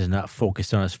footwork, and he's just not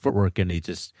focused on his footwork, and he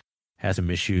just has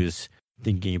some issues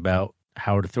thinking about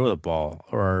how to throw the ball.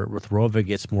 Or with Rovig,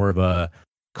 it's more of a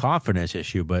confidence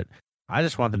issue. But I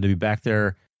just want them to be back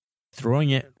there throwing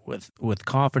it with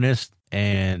confidence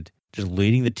and just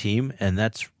leading the team, and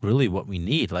that's really what we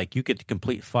need. Like you could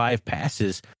complete 5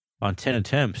 passes on 10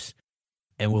 attempts,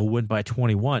 and we'll win by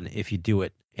 21 if you do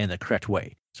it in the correct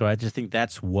way. So I just think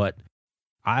that's what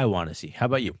I want to see. How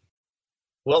about you?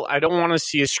 Well, I don't want to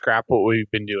see us scrap what we've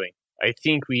been doing. I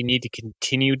think we need to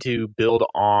continue to build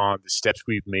on the steps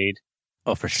we've made.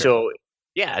 Oh, for sure. So,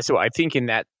 yeah. So I think in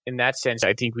that sense,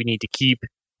 I think we need to keep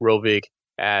Rovig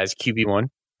as QB1.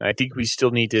 I think we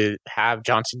still need to have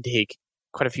Johnson take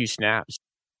quite a few snaps.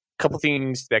 A couple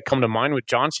things that come to mind with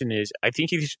Johnson is I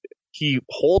think he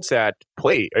holds that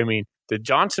play. I mean, the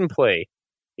Johnson play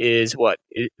is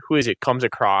who is it comes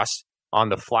across on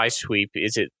the fly sweep?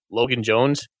 Is it Logan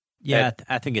Jones? Yeah,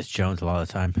 I think it's Jones a lot of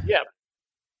the time.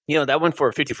 Yeah. That went for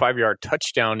a 55-yard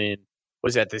touchdown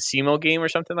was that the SEMO game or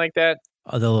something like that?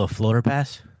 Oh, the little floater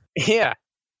pass? Yeah.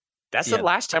 That's the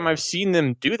last time I've seen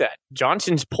them do that.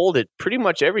 Johnson's pulled it pretty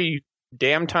much every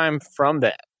damn time from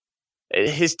that.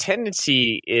 His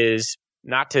tendency is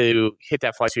not to hit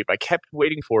that fly sweep. I kept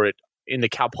waiting for it in the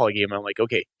Cal Poly game. I'm like,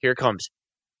 okay, here it comes.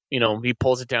 He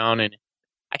pulls it down, and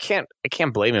I can't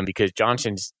blame him because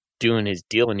Johnson's doing his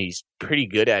deal, and he's pretty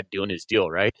good at doing his deal,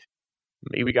 right?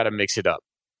 Maybe we got to mix it up.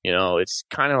 It's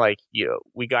kind of like,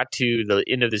 we got to the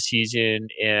end of the season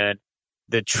and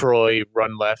the Troy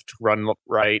run left, run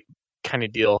right kind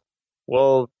of deal.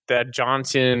 Well, that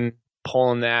Johnson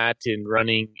pulling that and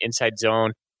running inside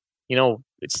zone,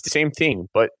 it's the same thing,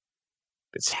 but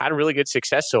it's had really good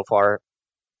success so far.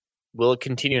 Will it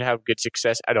continue to have good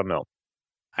success? I don't know.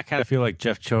 I kind of feel like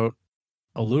Jeff Choate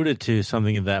alluded to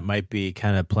something that might be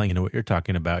kind of playing into what you're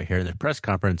talking about here in the press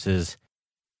conferences.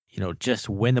 Just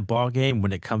win the ball game.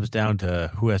 When it comes down to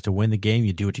who has to win the game,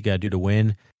 you do what you got to do to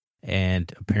win.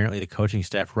 And apparently the coaching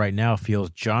staff right now feels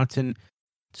Johnson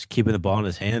just keeping the ball in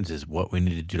his hands is what we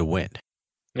need to do to win.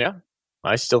 Yeah.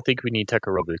 I still think we need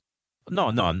Tucker Rovig. No,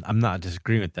 I'm not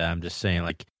disagreeing with that. I'm just saying,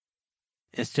 like,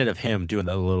 instead of him doing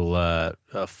that little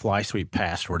fly sweep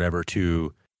pass or whatever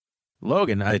to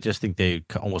Logan, I just think they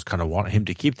almost kind of want him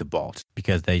to keep the ball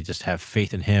because they just have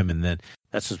faith in him, and then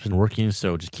that's what's been working,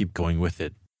 so just keep going with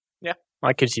it. Yeah,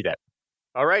 I can see that.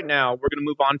 All right, now we're going to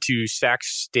move on to Sac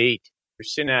State. They're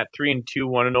sitting at 3-2,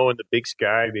 1-0 in the Big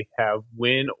Sky. They have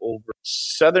win over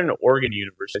Southern Oregon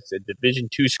University. It's a Division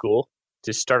II school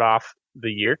to start off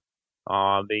the year.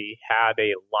 They had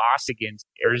a loss against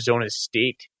Arizona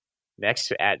State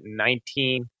next at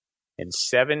 19-7.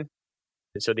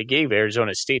 And so they gave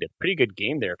Arizona State a pretty good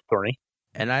game there, Thorny.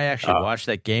 And I actually watched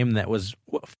that game. That was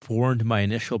what formed my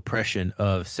initial impression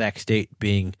of Sac State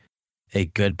being a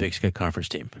good Big Sky Conference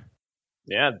team.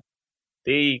 Yeah,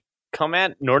 they come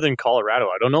at Northern Colorado.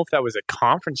 I don't know if that was a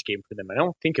conference game for them. I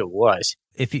don't think it was.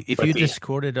 If you just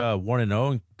quoted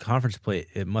 1-0 in conference play,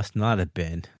 it must not have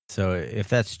been. So if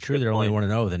that's true, they're only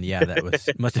 1-0. Then yeah, that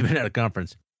must have been at a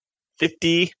conference.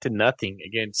 50-0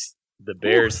 against the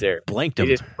Bears. There, blanked them.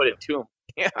 They just put it to them.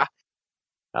 Yeah.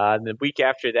 The week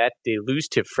after that, they lose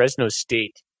to Fresno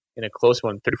State in a close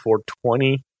one,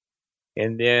 34-20.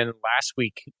 And then last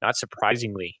week, not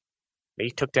surprisingly, they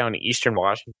took down Eastern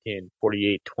Washington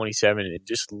 48-27 and it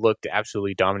just looked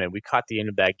absolutely dominant. We caught the end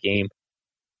of that game,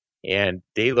 and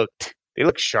they looked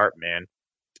sharp, man.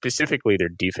 Specifically, their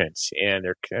defense and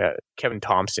their Kevin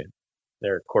Thompson,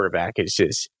 their quarterback,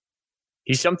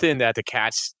 he's something that the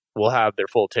Cats will have their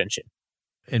full attention.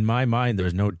 In my mind, there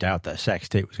was no doubt that Sac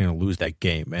State was going to lose that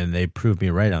game, and they proved me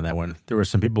right on that one. There were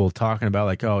some people talking about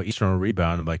like, oh, Eastern will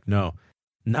rebound. I'm like, no,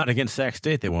 not against Sac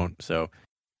State, they won't. So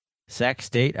Sac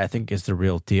State, I think, is the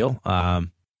real deal.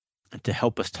 To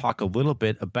help us talk a little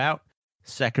bit about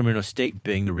Sacramento State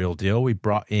being the real deal, we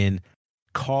brought in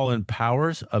Colin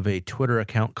Powers of a Twitter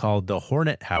account called The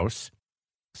Hornet House.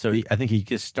 So I think he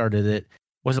just started it.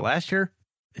 Was it last year,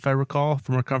 if I recall,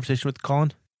 from our conversation with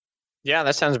Colin? Yeah,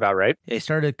 that sounds about right. He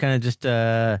started kind of just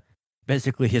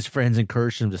basically his friends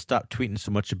encouraged him to stop tweeting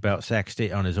so much about Sac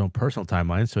State on his own personal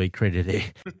timeline. So he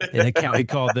created an account he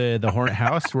called the Hornet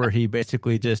House, where he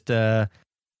basically just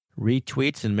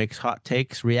retweets and makes hot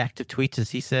takes, reactive tweets, as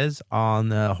he says, on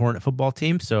the Hornet football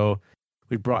team. So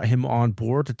we brought him on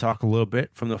board to talk a little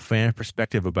bit from the fan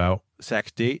perspective about Sac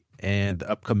State and the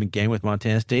upcoming game with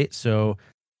Montana State. So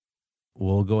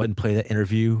we'll go ahead and play that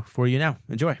interview for you now.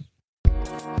 Enjoy.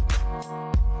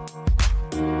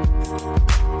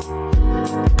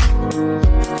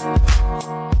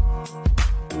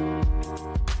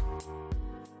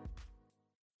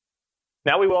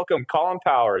 Now we welcome Colin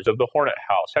Powers of the Hornet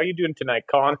House. How are you doing tonight,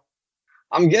 Colin?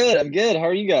 I'm good. How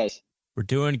are you guys? We're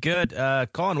doing good.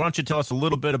 Colin, why don't you tell us a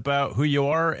little bit about who you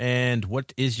are and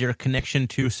what is your connection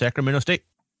to Sacramento State?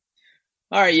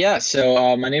 All right, yeah.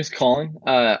 So my name's Colin.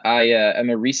 I am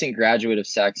a recent graduate of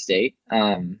Sac State.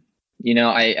 I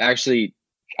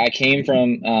came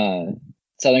from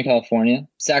Southern California.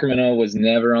 Sacramento was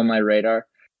never on my radar.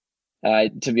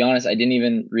 To be honest, I didn't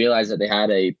even realize that they had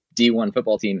a D1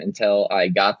 football team until I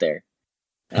got there.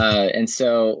 And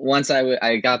so once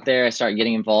I got there, I started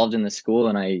getting involved in the school,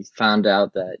 and I found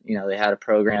out that, they had a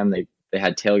program. They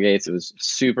had tailgates. It was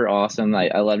super awesome.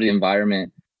 I loved the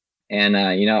environment. And,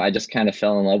 I just kind of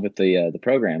fell in love with the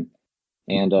program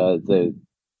and the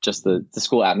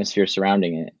school atmosphere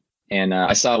surrounding it. And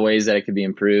I saw ways that it could be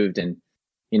improved. And,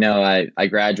 I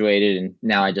graduated, and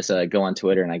now I just go on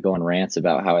Twitter and I go on rants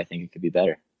about how I think it could be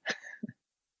better.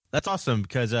 That's awesome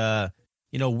because,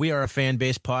 we are a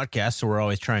fan-based podcast, so we're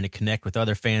always trying to connect with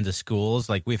other fans of schools.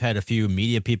 Like, we've had a few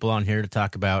media people on here to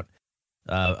talk about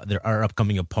our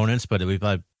upcoming opponents, but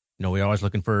we're always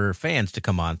looking for fans to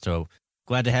come on. So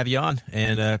glad to have you on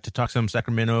and to talk some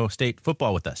Sacramento State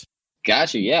football with us.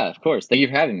 Gotcha. Yeah, of course. Thank you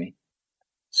for having me.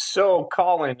 So,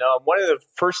 Colin, one of the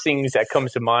first things that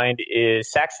comes to mind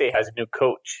is Sac State has a new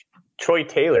coach, Troy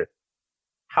Taylor.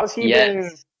 How's he been?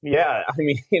 Yeah,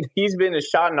 he's been a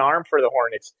shot in the arm for the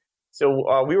Hornets.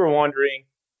 So we were wondering,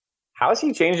 how is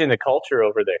he changing the culture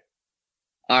over there?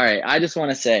 All right, I just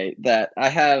want to say that I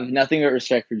have nothing but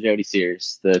respect for Jody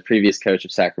Sears, the previous coach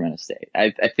of Sacramento State.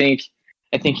 I think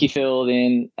he filled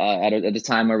in at a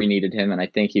time where we needed him, and I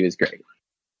think he was great.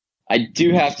 I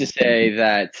do have to say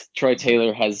that Troy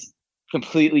Taylor has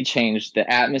completely changed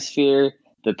the atmosphere,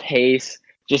 the pace,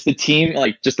 just the team,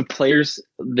 just the players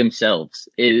themselves.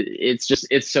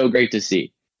 It's so great to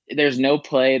see. There's no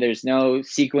play, there's no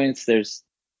sequence.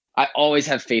 I always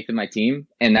have faith in my team,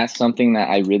 and that's something that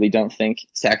I really don't think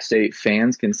Sac State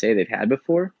fans can say they've had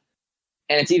before.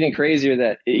 And it's even crazier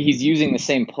that he's using the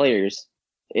same players.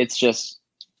 It's just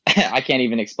I can't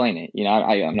even explain it.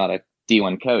 I'm not a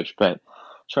D1 coach, but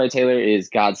Troy Taylor is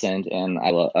godsend, and I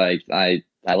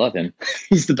love him.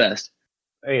 He's the best.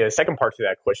 Hey, the second part to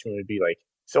that question would be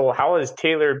so how has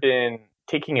Taylor been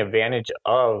taking advantage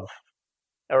of,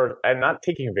 or not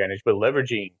taking advantage, but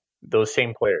leveraging those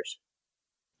same players?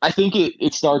 I think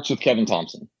it starts with Kevin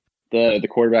Thompson, the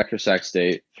quarterback for Sac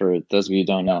State. For those of you who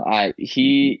don't know,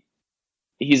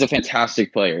 he's a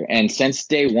fantastic player, and since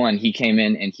day one, he came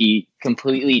in and he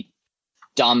completely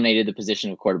dominated the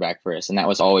position of quarterback for us, and that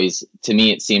was always, to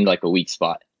me, it seemed like a weak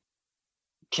spot.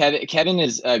 Kevin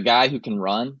is a guy who can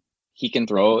run, he can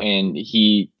throw, and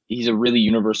he's a really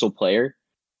universal player.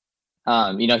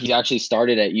 He actually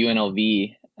started at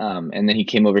UNLV, and then he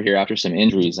came over here after some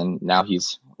injuries, and now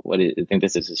I think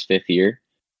this is his 5th year.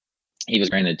 He was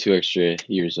granted 2 extra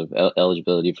years of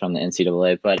eligibility from the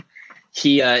NCAA, but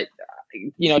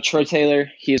Troy Taylor,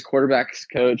 he is quarterback's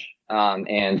coach,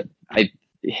 and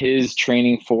his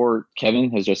training for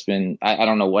Kevin has just been, I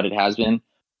don't know what it has been,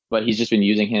 but he's just been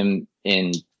using him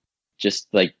in just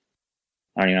like,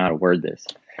 I don't even know how to word this.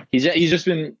 He's just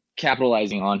been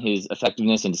capitalizing on his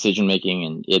effectiveness and decision making,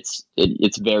 and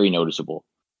it's very noticeable.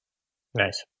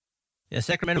 Nice. Yeah,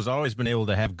 Sacramento's always been able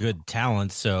to have good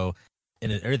talent, so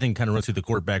and everything kind of runs through the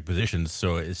quarterback positions.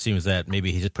 So it seems that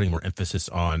maybe he's just putting more emphasis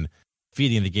on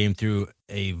feeding the game through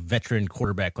a veteran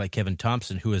quarterback like Kevin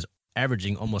Thompson, who is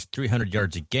averaging almost 300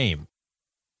 yards a game.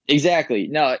 Exactly.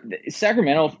 No,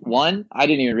 Sacramento, I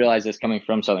didn't even realize this coming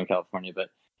from Southern California, but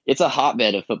it's a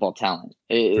hotbed of football talent.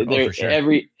 For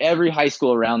sure. Every high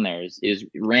school around there is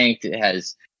ranked. It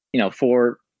has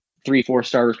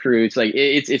 4-star recruits. Like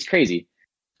it's crazy.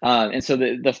 And so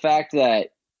the fact that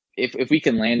if we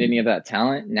can land any of that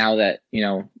talent now that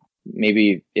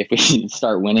maybe if we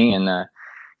start winning and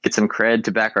get some cred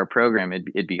to back our program,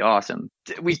 it'd be awesome.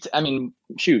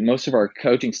 Most of our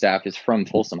coaching staff is from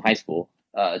Folsom High School.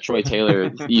 Troy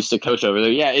Taylor used to coach over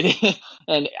there. Yeah,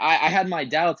 and I had my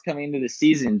doubts coming into the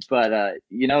season, but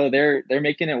they're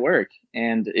making it work,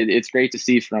 and it's great to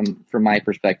see from my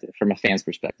perspective, from a fan's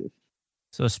perspective.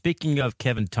 So speaking of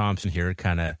Kevin Thompson here,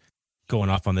 kind of going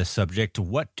off on this subject,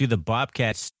 what do the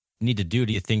Bobcats need to do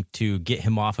you think, to get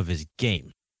him off of his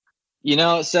game?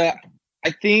 So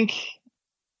I think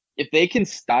if they can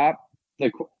stop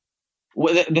the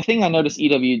thing I noticed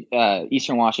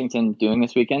Eastern Washington doing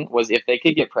this weekend was if they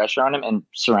could get pressure on him and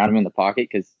surround him in the pocket,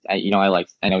 because I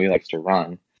know he likes to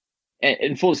run.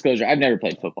 And full disclosure, I've never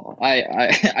played football.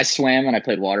 I swam and I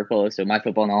played water polo, so my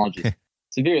football knowledge is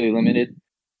severely limited.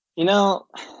 I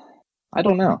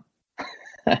don't know.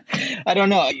 I don't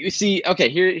know. You see, okay,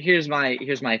 here's my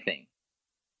thing.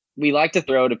 We like to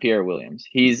throw to Pierre Williams.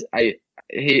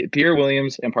 Pierre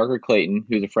Williams and Parker Clayton,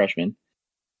 who's a freshman,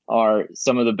 are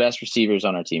some of the best receivers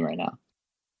on our team right now.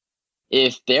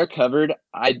 If they're covered,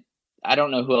 I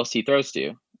don't know who else he throws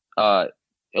to.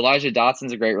 Elijah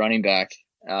Dotson's a great running back,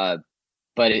 but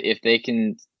if they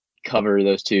can cover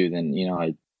those two, then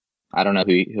I don't know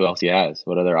who else he has,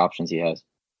 what other options he has.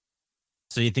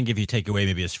 So you think if you take away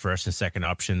maybe his first and second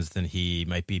options, then he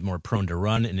might be more prone to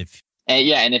run, and if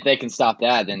they can stop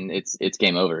that, then it's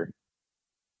game over.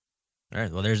 All right.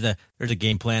 Well, there's a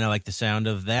game plan. I like the sound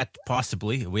of that.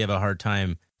 Possibly, we have a hard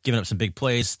time giving up some big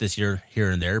plays this year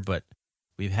here and there, but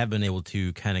we have been able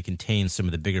to kind of contain some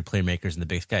of the bigger playmakers and the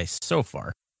big guys so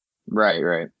far.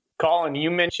 Right. Colin,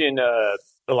 you mentioned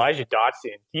Elijah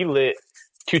Dotson. He lit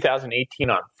 2018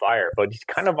 on fire, but he's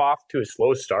kind of off to a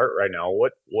slow start right now.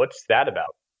 What's that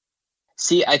about?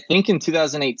 See, I think in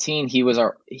 2018 he was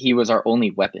our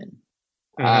only weapon.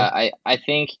 Mm-hmm. I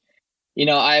think.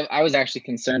 I was actually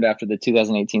concerned after the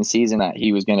 2018 season that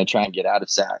he was going to try and get out of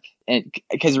SAC, and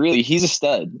because really he's a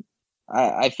stud.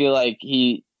 I feel like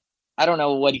I don't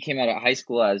know what he came out of high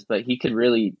school as, but he could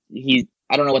really,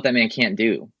 I don't know what that man can't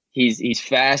do. He's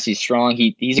fast, he's strong,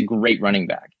 he's a great running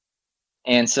back.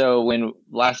 And so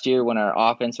last year when our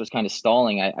offense was kind of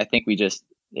stalling, I think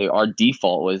our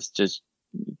default was just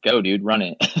go, dude, run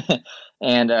it.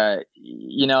 And,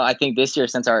 I think this year,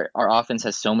 since our offense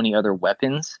has so many other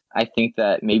weapons, I think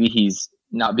that maybe he's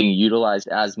not being utilized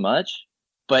as much,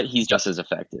 but he's just as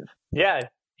effective. Yeah.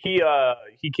 He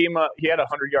came up, he had a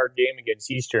 100-yard game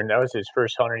against Eastern. That was his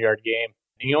first 100-yard game.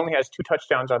 He only has 2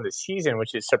 touchdowns on the season,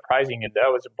 which is surprising. And that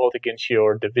was both against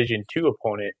your Division II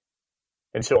opponent.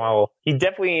 And so he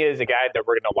definitely is a guy that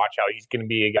we're going to watch out. He's going to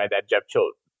be a guy that Jeff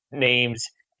Choate names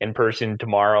in person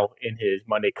tomorrow in his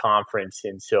Monday conference.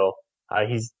 And so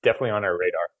he's definitely on our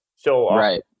radar. So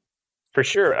right. For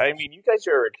sure. I mean, you guys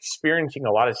are experiencing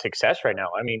a lot of success right now.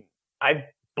 I mean, I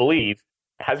believe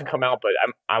it hasn't come out, but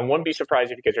I wouldn't be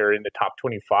surprised if you guys are in the top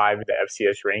 25 of the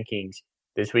FCS rankings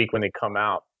this week when they come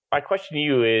out. My question to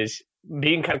you is,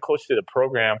 being kind of close to the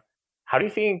program, how do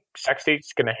you think Sac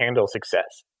State's going to handle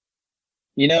success?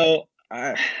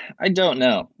 I don't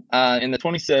know. In the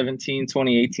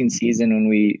 2017-2018 season, when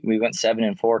we went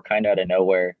 7-4 kind of out of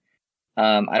nowhere,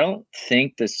 I don't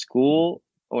think the school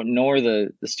nor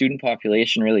the student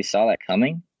population really saw that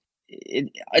coming.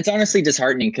 It's honestly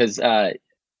disheartening because,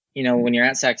 when you're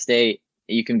at Sac State,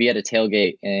 you can be at a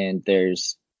tailgate and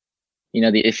there's,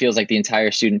 it feels like the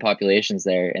entire student population's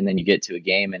there, and then you get to a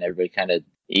game and everybody kind of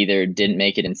either didn't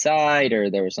make it inside or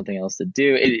there was something else to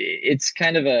do. It's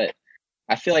kind of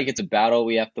I feel like it's a battle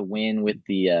we have to win with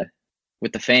the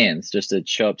fans just to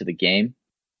show up to the game,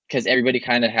 because everybody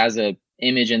kind of has a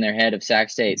image in their head of Sac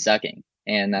State sucking,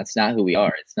 and that's not who we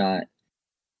are. It's not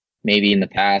maybe in the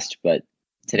past, but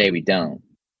today we don't.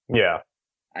 Yeah.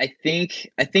 I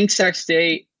think Sac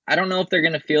State, I don't know if they're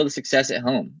going to feel the success at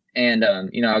home. And,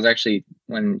 I was actually,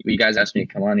 when you guys asked me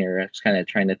to come on here, I was kind of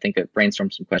trying to brainstorm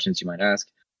some questions you might ask.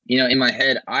 In my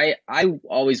head, I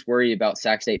always worry about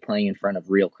Sac State playing in front of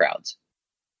real crowds.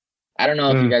 I don't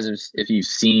know if you guys if you've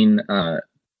seen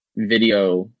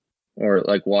video or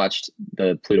like watched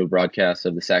the Pluto broadcast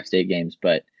of the Sac State games,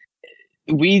 but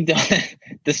the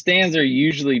stands are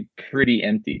usually pretty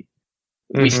empty.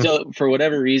 We still, for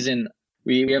whatever reason,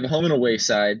 we have a home and away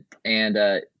side, and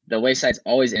the away side's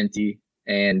always empty,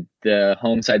 and the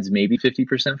home side's maybe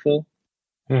 50% full.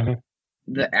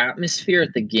 The atmosphere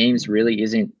at the games really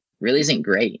isn't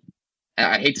great.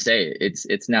 I hate to say it,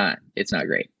 it's not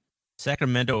great.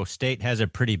 Sacramento State has a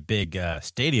pretty big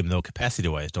stadium, though,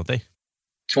 capacity-wise, don't they?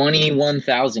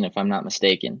 21,000, if I'm not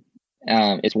mistaken.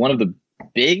 It's one of the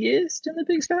biggest in the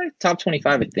Big Sky, top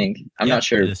 25, I think. I'm not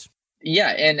sure. Yeah,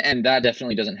 and that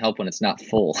definitely doesn't help when it's not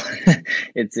full.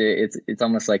 It's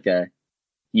almost like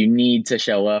you need to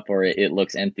show up or it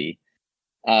looks empty.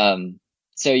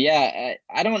 So yeah,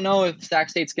 I don't know if Sac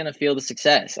State's going to feel the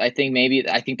success. I think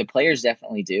the players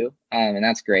definitely do, and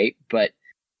that's great. But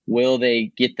will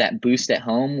they get that boost at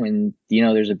home when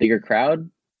there's a bigger crowd?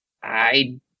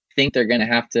 I think they're going to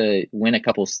have to win a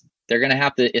couple. They're going to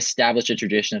have to establish a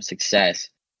tradition of success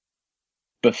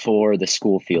before the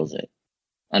school feels it.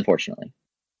 Unfortunately,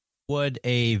 would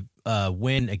a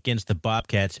win against the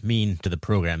Bobcats mean to the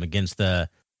program?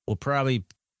 Will probably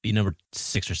be number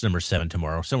 6 or number 7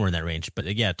 tomorrow, somewhere in that range. But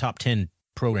yeah, top 10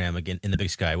 program again in the Big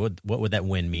Sky. What would that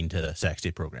win mean to the Sac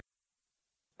State program?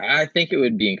 I think it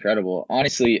would be incredible.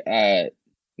 Honestly,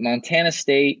 Montana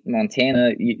State,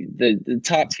 the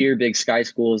top tier Big Sky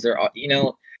schools, they're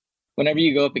whenever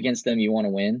you go up against them, you want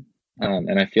to win.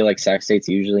 And I feel like Sac State's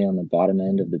usually on the bottom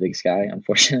end of the Big Sky,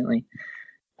 unfortunately.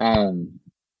 I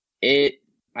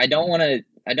don't want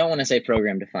to say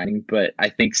program defining, but I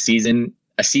think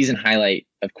a season highlight,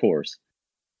 of course.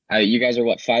 You guys are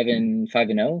what,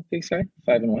 5-0 Big Sky?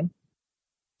 5-1?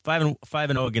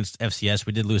 5-0 against FCS.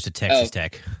 We did lose to Texas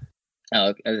Tech.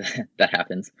 Oh, that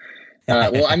happens.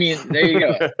 Well, I mean, there you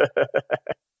go.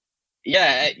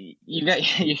 Yeah,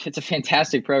 it's a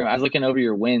fantastic program. I was looking over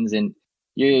your wins, and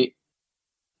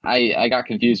I got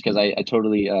confused because I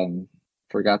totally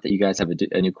forgot that you guys have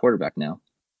a new quarterback now.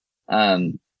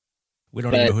 We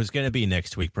don't even know who's going to be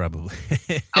next week, probably.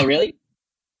 Oh, really?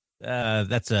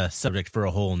 That's a subject for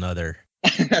a whole nother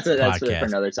that's for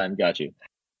another time. Got you.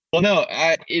 Well, no,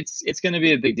 it's going to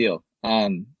be a big deal.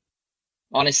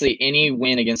 Honestly, any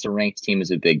win against a ranked team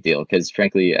is a big deal because,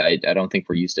 frankly, I don't think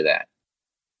we're used to that.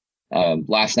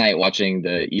 Last night watching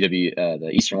the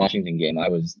Eastern Washington game, I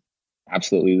was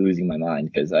absolutely losing my mind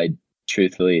because I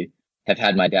truthfully have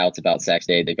had my doubts about Sac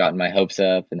State. They've gotten my hopes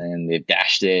up and then they've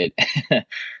dashed it.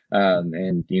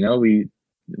 And we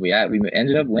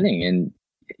ended up winning. And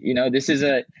this is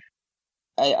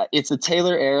it's a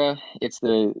Taylor era. It's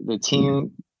the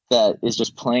team that is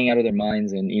just playing out of their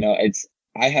minds. And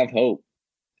I have hope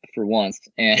for once,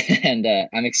 and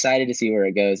I'm excited to see where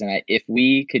it goes. And if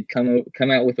we could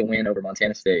come out with a win over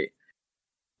Montana State,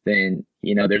 then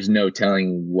there's no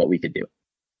telling what we could do.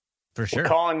 For sure.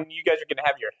 Well, Colin, you guys are going to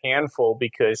have your handful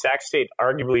because Sac State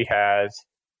arguably has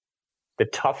the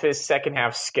toughest second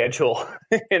half schedule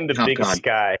in the Big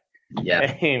Sky.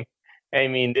 Yeah. I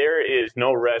mean, there is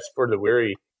no rest for the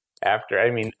weary after.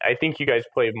 I mean, I think you guys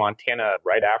play Montana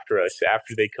right after us,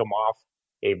 after they come off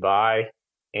a bye,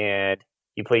 and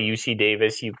you play UC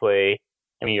Davis. You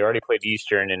already played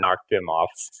Eastern and knocked them off,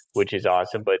 which is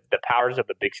awesome. But the powers of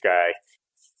the Big Sky,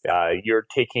 you're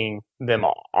taking them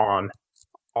on,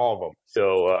 all of them.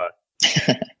 So,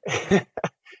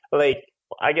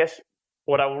 I guess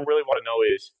what I really want to know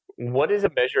is, what is a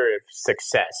measure of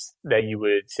success that you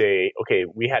would say, okay,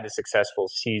 we had a successful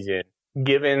season,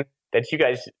 given that you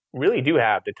guys really do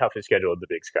have the toughest schedule of the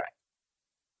Big Sky?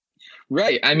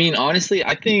 Right. I mean, honestly,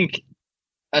 I think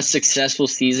a successful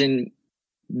season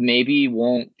maybe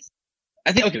won't.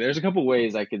 I think there's a couple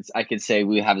ways I could say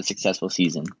we have a successful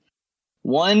season.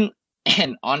 One,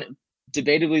 and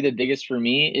debatably the biggest for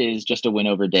me, is just a win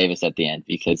over Davis at the end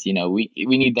because we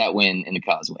need that win in the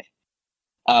Causeway.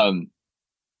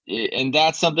 And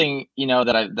that's something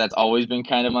that's always been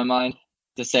kind of my mind.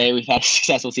 To say we've had a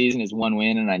successful season is one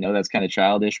win, and I know that's kind of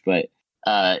childish, but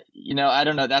I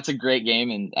don't know. That's a great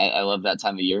game, and I love that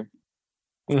time of year.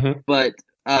 Mm-hmm. But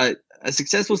a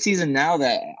successful season now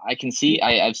that I can see,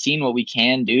 I've seen what we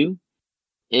can do,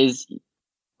 is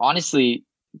honestly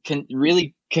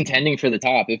really contending for the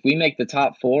top. If we make the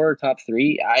top 4, top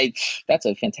 3, that's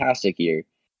a fantastic year.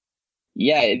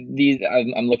 Yeah,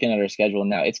 I'm looking at our schedule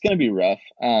now. It's going to be rough,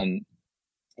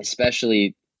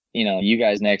 especially you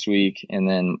guys next week, and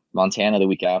then Montana the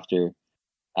week after.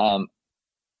 And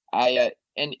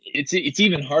it's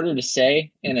even harder to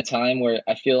say in a time where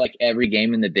I feel like every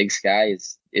game in the Big Sky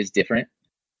is different.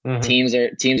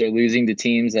 Mhm. Teams are losing to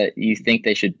teams that you think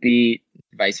they should beat,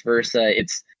 vice versa. I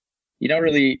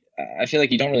feel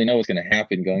like you don't really know what's going to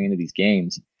happen going into these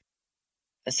games.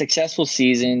 A successful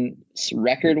season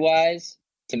record wise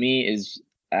to me is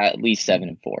at least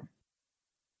 7-4.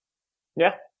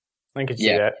 Yeah, I can see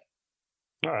Yeah. that.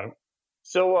 All right.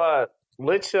 So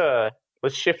let's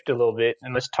shift a little bit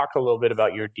and let's talk a little bit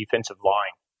about your defensive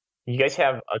line. You guys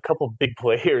have a couple big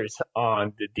players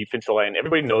on the defensive line.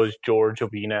 Everybody knows George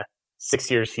Obina,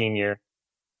 6-year senior.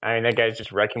 I mean, that guy's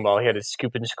just wrecking ball. He had a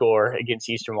scoop and score against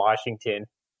Eastern Washington.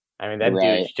 I mean,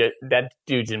 that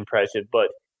dude's impressive. But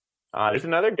there's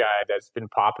another guy that's been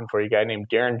popping for you, a guy named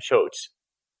Darren Choates.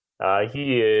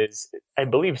 He is, I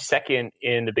believe, second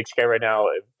in the Big Sky right now,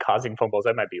 causing fumbles.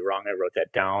 I might be wrong. I wrote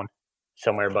that down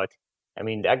somewhere, but I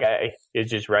mean, that guy is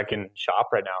just wrecking shop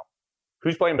right now.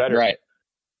 Who's playing better? Right.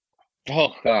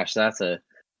 Oh gosh, that's a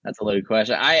loaded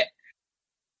question.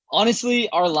 Honestly,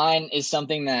 our line is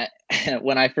something that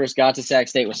when I first got to Sac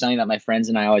State was something that my friends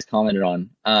and I always commented on.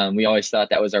 We always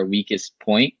thought that was our weakest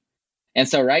point. And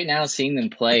so right now, seeing them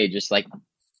play just like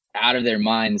out of their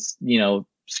minds,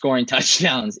 scoring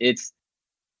touchdowns,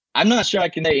 I'm not sure I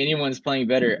can say anyone's playing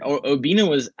better. Obina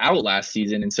was out last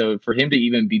season. And so for him to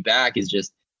even be back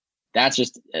that's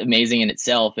just amazing in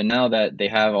itself. And now that they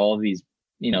have all of these,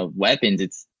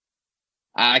 weapons,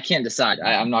 I can't decide.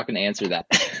 I'm not going to answer that.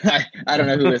 I don't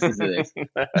know who listens to this.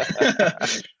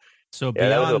 So Yeah,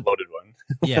 that was a loaded one.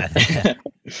 Yeah.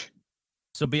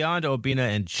 So beyond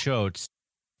Obina and Choates,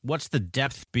 what's the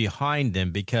depth behind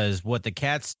them? Because what the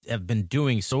Cats have been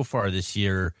doing so far this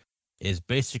year is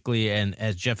basically, and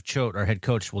as Jeff Choate, our head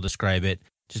coach, will describe it,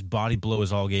 just body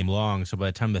blows all game long. So by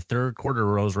the time the third quarter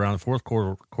rolls around, the fourth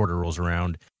quarter rolls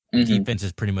around, the defense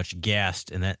is pretty much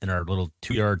gassed, and our little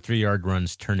 2-yard, 3-yard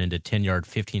runs turn into 10-yard,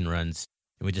 15 runs,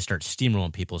 and we just start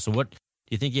steamrolling people. So what do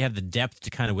you think you have the depth to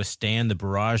kind of withstand the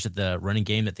barrage that the running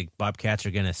game that the Bobcats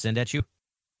are going to send at you?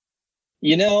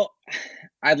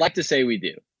 I'd like to say we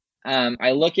do.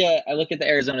 I look at the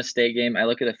Arizona State game. I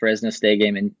look at the Fresno State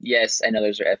game, and yes, I know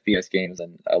those are FBS games,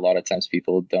 and a lot of times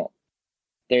people don't.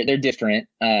 They're different,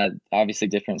 obviously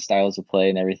different styles of play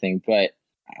and everything. But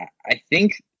I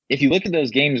think if you look at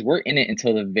those games, we're in it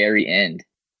until the very end.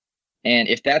 And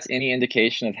if that's any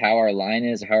indication of how our line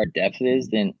is, how our depth is,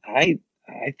 then I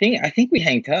think we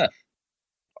hang tough.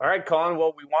 All right, Colin.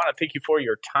 Well, we want to thank you for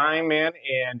your time, man.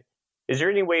 And is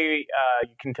there any way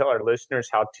you can tell our listeners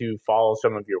how to follow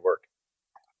some of your work?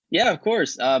 Yeah, of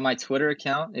course. My Twitter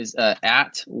account is at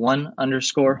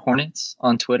 @1_Hornets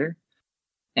on Twitter.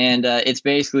 And it's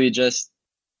basically just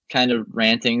kind of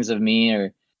rantings of me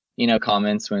or,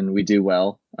 comments when we do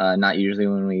well. Not usually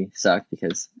when we suck,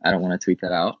 because I don't want to tweet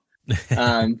that out.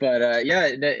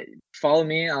 Follow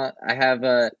me. I have,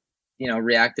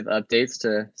 reactive updates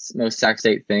to most Sac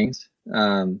State things.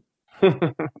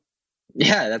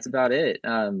 Yeah, that's about it.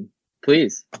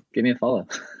 Please give me a follow.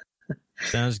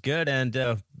 Sounds good. And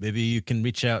maybe you can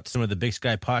reach out to some of the Big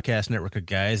Sky Podcast Network of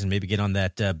guys and maybe get on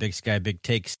that Big Sky Big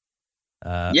Takes.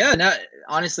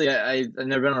 Honestly, I've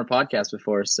never been on a podcast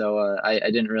before, so I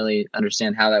didn't really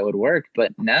understand how that would work.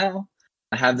 But now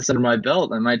I have this under my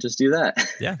belt. I might just do that.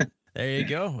 Yeah, there you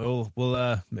go.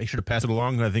 We'll make sure to pass it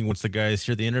along. I think once the guys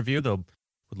hear the interview, would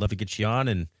love to get you on.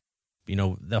 And,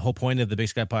 the whole point of the Big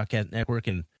Sky Podcast Network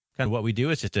and kind of what we do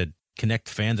is just to connect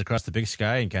fans across the Big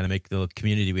Sky and kind of make the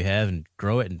community we have and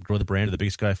grow it and grow the brand of the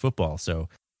Big Sky football. So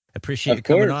I appreciate you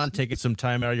coming on, taking some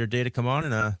time out of your day to come on,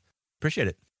 and appreciate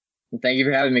it. Well, thank you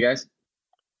for having me, guys.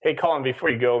 Hey, Colin, before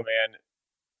you go, man,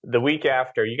 the week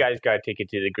after, you guys got to take it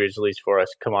to the Grizzlies for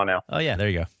us. Come on now. Oh, yeah, there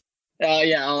you go.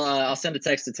 Yeah, I'll send a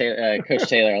text to Coach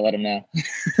Taylor. I'll let him know.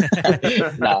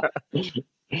 No.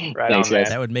 Right. Thanks, on, man. guys.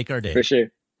 That would make our day. For sure.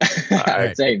 All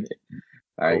right. Same.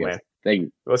 All right, Cool, guys. man. Thank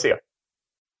you. We'll see you.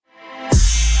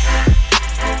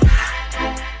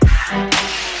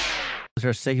 Was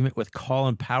our segment with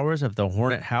Colin Powers of the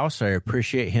Hornet House. I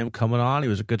appreciate him coming on. He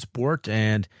was a good sport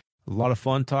and a lot of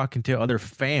fun talking to other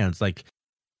fans. Like,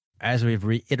 as we've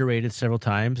reiterated several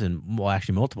times, and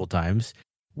actually multiple times,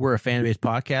 we're a fan-based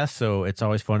podcast, so it's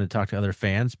always fun to talk to other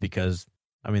fans because,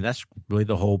 that's really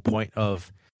the whole point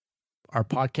of our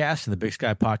podcast and the Big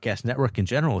Sky Podcast Network in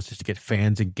general, is just to get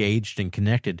fans engaged and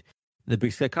connected in the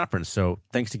Big Sky Conference. So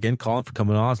thanks again, Colin, for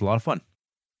coming on. It was a lot of fun.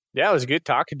 Yeah, it was good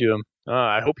talking to him.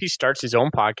 I hope he starts his own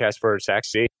podcast for Sac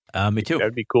State. Me too.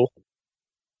 That'd be cool.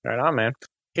 Right on, man.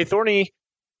 Hey, Thorny,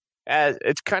 As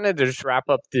it's kind of to just wrap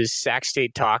up this Sac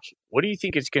State talk. What do you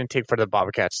think it's going to take for the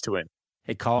Bobcats to win?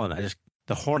 Hey, Colin,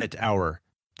 the Hornet Hour.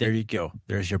 There you go.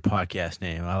 There's your podcast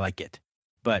name. I like it.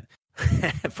 But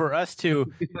for us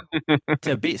to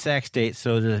beat Sac State,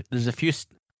 so there's a few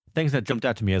things that jumped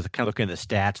out to me as I kind of looking at the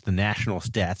stats, the national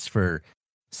stats for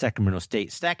Sacramento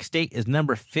State. Sac State is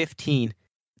number 15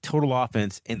 total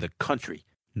offense in the country,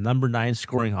 number 9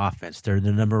 scoring offense. They're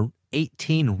the number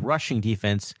 18 rushing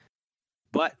defense,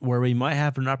 but where we might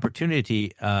have an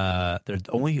opportunity, they're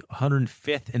only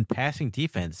 105th in passing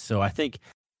defense. So I think,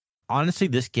 honestly,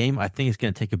 this game, I think is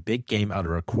going to take a big game out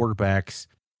of our quarterbacks,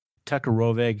 Tucker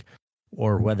Rovig,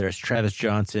 or whether it's Travis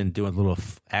Johnson doing a little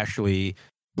actually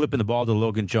flipping the ball to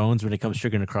Logan Jones when it comes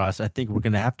triggering across. I think we're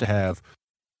going to have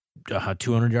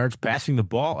 200 yards passing the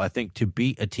ball, I think, to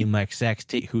beat a team like Sac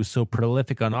State, who's so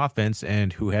prolific on offense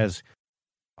and who has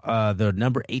the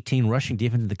number 18 rushing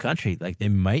defense in the country. Like, they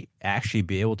might actually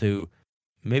be able to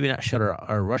maybe not shut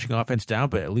our rushing offense down,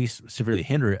 but at least severely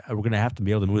hinder it. We're going to have to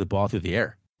be able to move the ball through the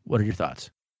air. What are your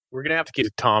thoughts? We're going to have to get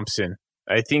to Thompson.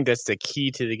 I think that's the key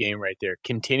to the game right there.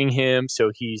 Containing him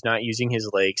so he's not using his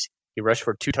legs. He rushed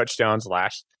for 2 touchdowns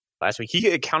last week. He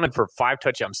accounted for 5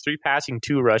 touchdowns, 3 passing,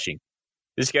 2 rushing.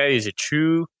 This guy is a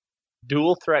true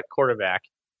dual threat quarterback,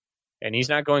 and he's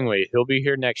not going away. He'll be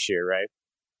here next year, right?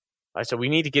 So we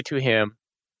need to get to him.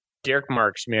 Derek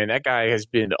Marks, man, that guy has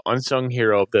been the unsung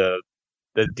hero of the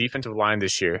defensive line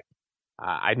this year.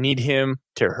 I need him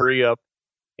to hurry up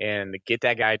and get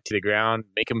that guy to the ground,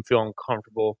 make him feel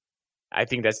uncomfortable. I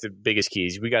think that's the biggest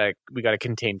keys. We gotta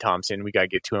contain Thompson. We gotta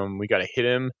get to him. We gotta hit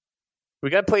him. We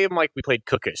gotta play him like we played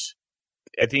Cookus.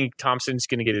 I think Thompson's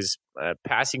gonna get his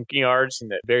passing yards in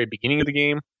the very beginning of the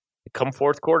game. Come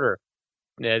fourth quarter,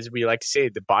 as we like to say,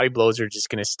 the body blows are just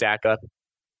gonna stack up.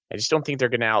 I just don't think they're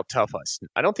gonna out-tough us.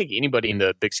 I don't think anybody in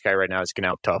the Big Sky right now is gonna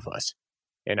out-tough us.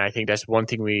 And I think that's one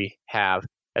thing we have.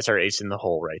 That's our ace in the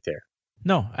hole right there.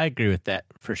 No, I agree with that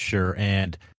for sure.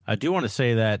 And I do want to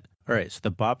say that, all right, so the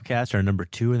Bobcats are number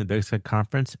 2 in the Big Sky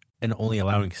Conference and only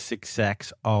allowing 6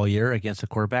 sacks all year against the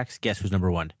quarterbacks. Guess who's number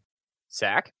 1?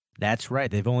 Sack? That's right.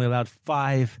 They've only allowed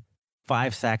 5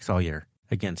 sacks all year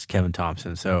against Kevin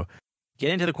Thompson. So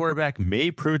getting to the quarterback may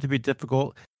prove to be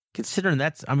difficult, considering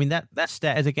that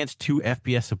stat is against 2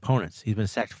 FBS opponents. He's been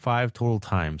sacked 5 total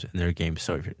times in their games.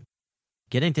 So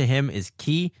getting to him is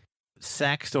key.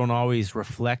 Sacks don't always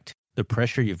reflect the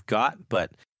pressure you've got,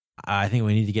 but I think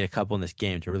we need to get a couple in this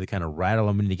game to really kind of rattle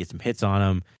him. We need to get some hits on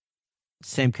him.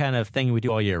 Same kind of thing we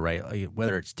do all year, right? Like,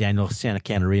 whether it's Daniel Santa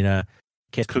Catarina,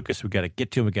 Case Cookus, we got to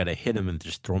get to him, we got to hit him and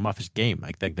just throw him off his game.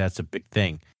 I think that's a big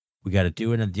thing. We got to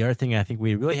do it. And the other thing I think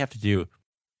we really have to do,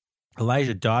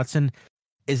 Elijah Dotson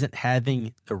isn't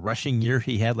having the rushing year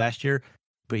he had last year,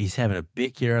 but he's having a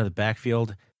big year out of the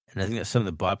backfield. And I think that some of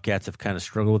the Bobcats have kind of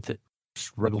struggled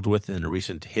with in the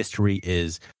recent history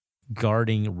is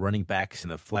guarding running backs in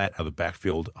the flat of the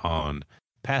backfield on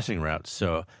passing routes.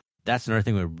 So that's another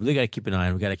thing we really got to keep an eye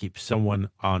on. We got to keep someone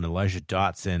on Elijah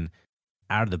Dotson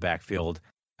out of the backfield.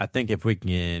 I think if we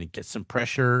can get some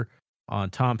pressure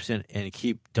on Thompson and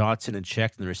keep Dotson in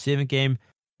check in the receiving game,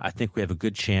 I think we have a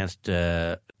good chance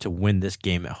to win this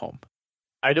game at home.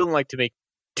 I don't like to make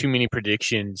too many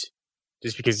predictions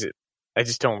just because I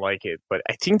just don't like it. But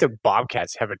I think the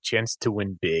Bobcats have a chance to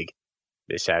win big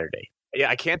this Saturday. Yeah,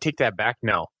 I can't take that back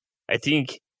now. I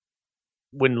think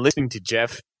when listening to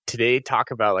Jeff today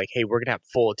talk about, like, hey, we're going to have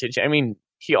full attention. I mean,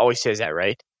 he always says that,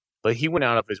 right? But he went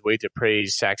out of his way to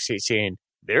praise Sac State, saying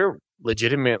they're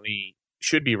legitimately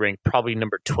should be ranked probably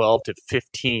number 12 to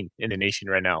 15 in the nation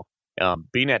right now.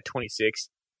 Being at 26,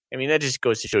 I mean, that just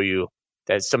goes to show you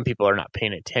that some people are not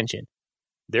paying attention.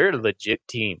 They're a legit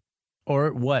team.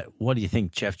 Or what? What do you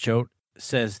think, Jeff Choate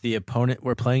says the opponent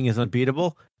we're playing is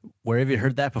unbeatable? Where have you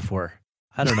heard that before?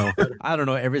 I don't know. I don't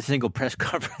know every single press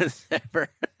conference ever.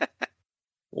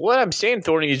 What I'm saying,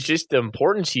 Thorny, is just the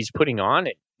importance he's putting on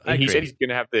it. And he said he's going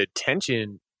to have the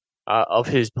attention of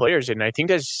his players, and I think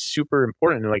that's super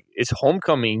important. Like, it's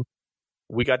homecoming.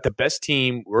 We got the best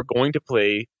team we're going to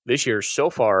play this year so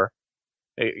far,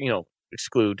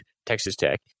 exclude Texas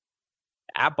Tech.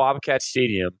 At Bobcat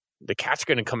Stadium, the Cats are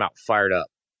going to come out fired up.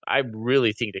 I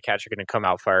really think the Cats are going to come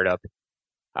out fired up.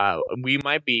 We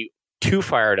might be too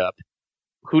fired up.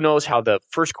 Who knows how the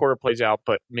first quarter plays out,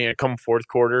 but, man, come fourth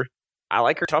quarter, I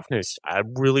like her toughness. I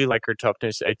really like her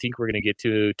toughness. I think we're going to get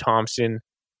to Thompson.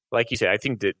 Like you said, I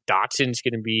think that Dotson's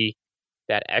going to be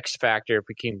that X factor if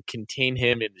we can contain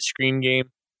him in the screen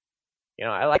game.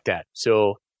 I like that.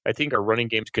 So I think our running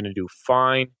game's going to do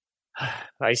fine.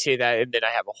 I say that, and then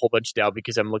I have a whole bunch of doubt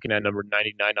because I'm looking at number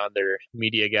 99 on their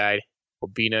media guide.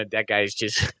 Obina, that guy is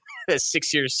just a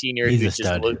 6-year senior. He's a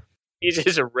stud. He's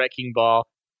just a wrecking ball.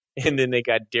 And then they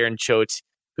got Darren Choates,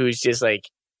 who's just like,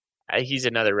 he's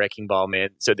another wrecking ball, man.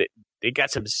 So they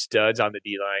got some studs on the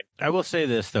D-line. I will say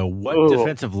this, though. What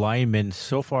defensive lineman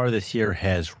so far this year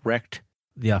has wrecked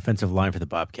the offensive line for the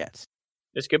Bobcats?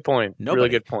 That's a good point. Nobody. Really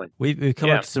good point. We've come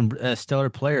up with some stellar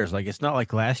players. Like, it's not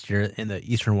like last year in the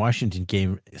Eastern Washington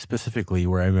game specifically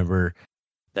where I remember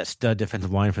that stud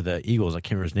defensive line for the Eagles. I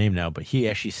can't remember his name now, but he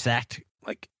actually sacked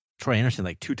like Troy Anderson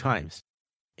like 2 times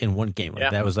in one game.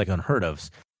 Like, that was like unheard of.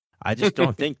 I just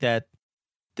don't think that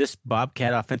this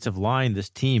Bobcat offensive line, this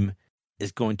team,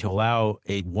 is going to allow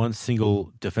one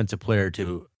single defensive player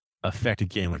to affect a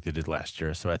game like they did last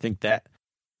year. So I think that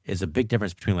is a big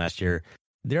difference between last year.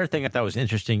 The other thing I thought was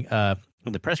interesting,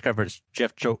 in the press conference,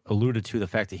 Jeff Choate alluded to the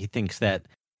fact that he thinks that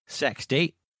Sac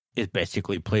State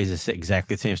basically plays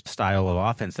exactly the same style of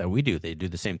offense that we do. They do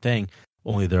the same thing,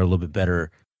 only they're a little bit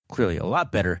better, clearly a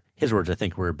lot better. His words, I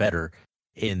think, were better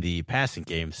in the passing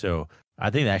game. So I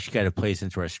think that actually kind of plays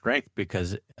into our strength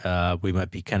because we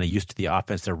might be kind of used to the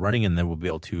offense they're running, and then we'll be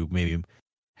able to maybe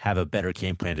have a better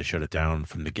game plan to shut it down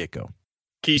from the get-go.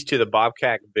 Keys to the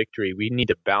Bobcat victory, we need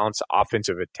to balance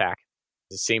offensive attack.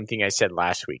 The same thing I said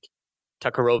last week.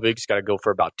 Tucker Rovig's got to go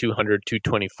for about 200,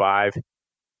 225.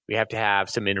 We have to have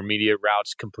some intermediate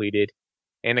routes completed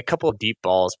and a couple of deep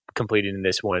balls completed in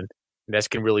this one. And that's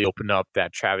going to really open up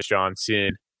that Travis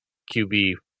Johnson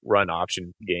QB run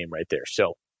option game right there.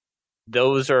 So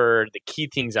those are the key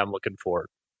things I'm looking for.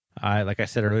 Like I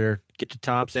said earlier, get to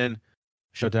Thompson,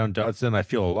 shut down Dodson. I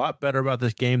feel a lot better about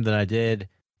this game than I did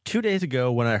 2 days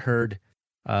ago when I heard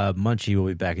Munchie will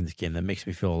be back in this game. That makes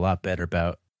me feel a lot better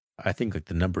about, I think, like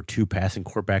the number 2 passing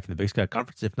quarterback in the Big Sky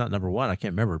Conference, if not number 1. I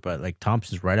can't remember, but like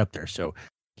Thompson's right up there. So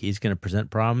he's going to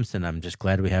present problems, and I'm just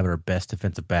glad we have our best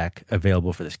defensive back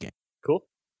available for this game. Cool.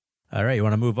 All right, you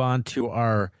want to move on to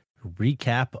our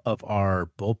recap of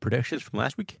our bold predictions from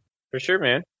last week? For sure,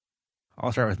 man.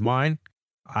 I'll start with mine.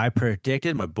 I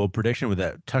predicted my bold prediction was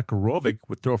that Tucker Rovig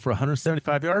would throw for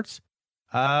 175 yards.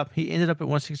 He ended up at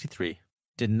 163.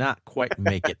 Did not quite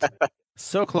make it.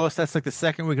 So close. That's like the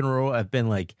second week in a row I've been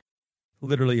like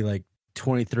literally like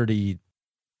 20, 30,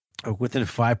 within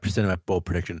 5% of my bold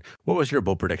prediction. What was your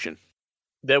bold prediction?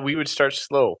 That we would start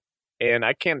slow. And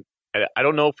I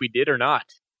don't know if we did or not.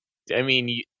 I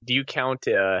mean, do you count,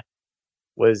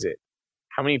 what is it?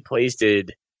 How many plays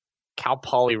did Cal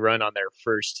Poly run on their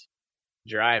first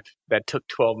drive that took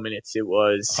 12 minutes? It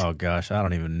was... Oh, gosh, I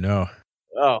don't even know.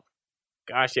 Oh,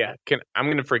 gosh, yeah. I'm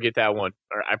going to forget that one.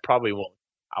 Or I probably won't.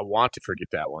 I want to forget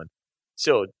that one.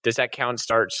 So, does that count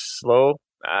start slow?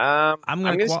 I'm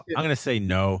going to say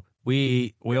no.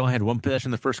 We only had one possession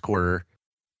in the first quarter.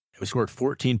 We scored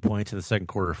 14 points in the second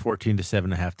quarter,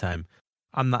 14-7 at halftime.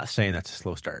 I'm not saying that's a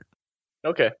slow start.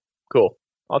 Okay, cool.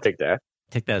 I'll take that.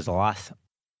 Take that as a loss.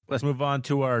 Let's move on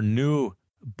to our new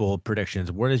bold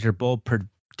predictions. What is your bold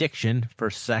prediction for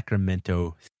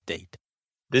Sacramento State?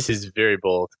 This is very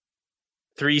bold.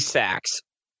 3 sacks.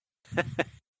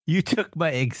 You took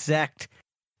my exact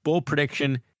bold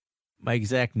prediction, my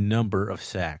exact number of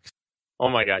sacks. Oh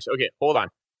my gosh. Okay, hold on.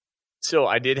 So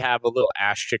I did have a little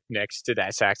asterisk next to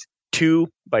that sacks. 2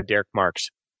 by Derek Marks.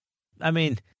 I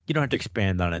mean, you don't have to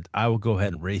expand on it. I will go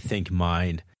ahead and rethink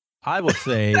mine. I will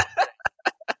say,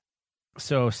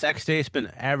 so Sac State's been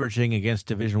averaging against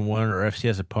Division I or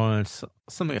FCS opponents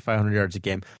something like 500 yards a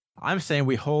game. I'm saying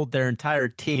we hold their entire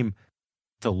team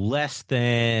to less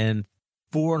than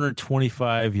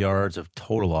 425 yards of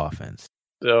total offense.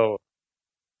 So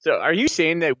are you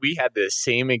saying that we had the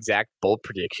same exact bold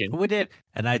prediction? We did.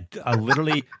 And I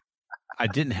literally, I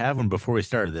didn't have one before we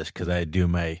started this because I do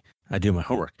my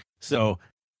homework. So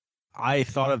I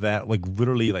thought of that like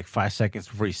literally like 5 seconds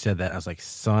before you said that. I was like,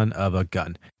 son of a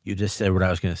gun. You just said what I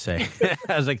was going to say.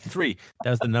 I was like 3. That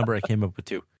was the number I came up with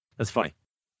too. That's funny.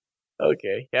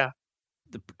 Okay. Yeah.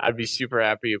 I'd be super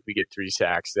happy if we get 3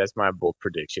 sacks. That's my bold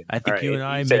prediction. I think you and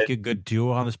I make a good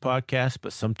duo on this podcast,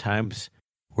 but sometimes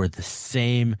we're the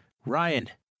same Ryan.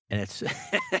 And it's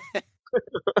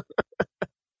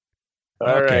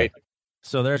All right.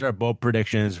 So there's our bold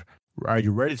predictions. Are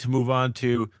you ready to move on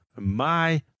to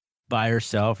my buy or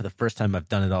sell for the first time I've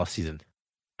done it all season?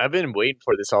 I've been waiting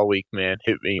for this all week, man.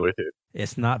 Hit me with it.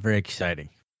 It's not very exciting.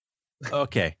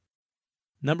 Okay.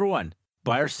 Number 1,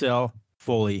 buy or sell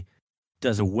fully.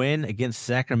 Does a win against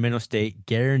Sacramento State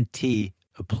guarantee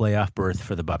a playoff berth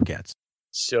for the Bobcats?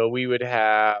 So we would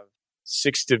have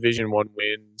 6 Division I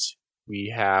wins.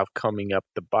 We have coming up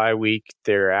the bye week.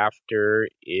 Thereafter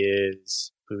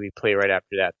is who we play right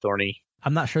after that, Thorny.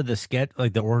 I'm not sure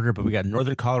the order, but we got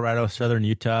Northern Colorado, Southern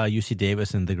Utah, UC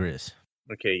Davis, and the Grizz.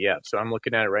 Okay, yeah. So I'm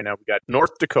looking at it right now. We got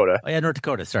North Dakota, Oh, yeah, North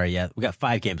Dakota. Sorry, yeah. We got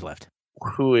 5 games left.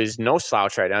 who is no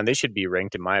slouch right now. They should be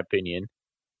ranked, in my opinion.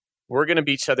 We're going to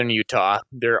beat Southern Utah.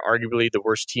 They're arguably the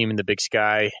worst team in the Big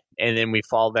Sky. And then we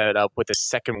follow that up with the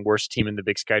second worst team in the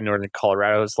Big Sky, Northern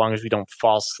Colorado. As long as we don't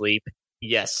fall asleep,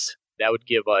 yes, that would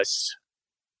give us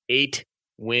 8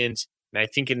 wins. And I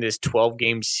think in this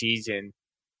 12-game season,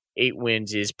 8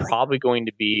 wins is probably going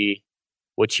to be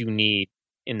what you need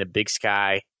in the Big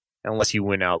Sky, unless you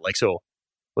win out. Like, so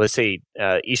let's say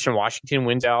Eastern Washington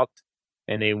wins out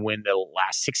and they win the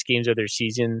last 6 games of their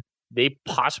season. They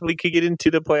possibly could get into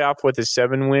the playoff with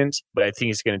 7 wins, but I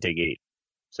think it's going to take 8.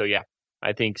 So, yeah,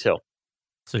 I think so.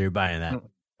 So you're buying that?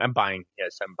 I'm buying.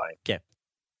 Yes, I'm buying. Okay.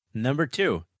 Number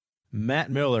 2, Matt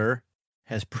Miller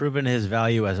has proven his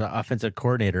value as an offensive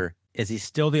coordinator. Is he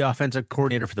still the offensive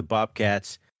coordinator for the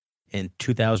Bobcats in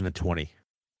 2020?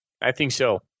 I think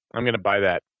so. I'm going to buy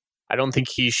that. I don't think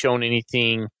he's shown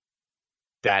anything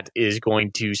that is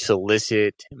going to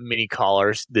solicit many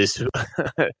callers this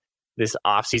this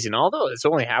offseason, although it's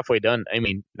only halfway done. I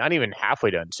mean, not even halfway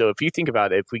done. So if you think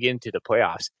about it, if we get into the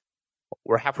playoffs,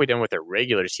 we're halfway done with our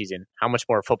regular season. How much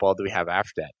more football do we have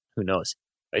after that? Who knows?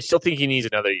 I still think he needs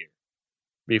another year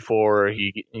before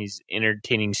he's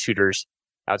entertaining suitors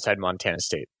outside Montana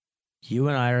State. You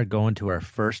and I are going to our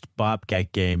first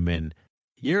Bobcat game in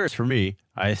years for me.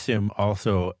 I assume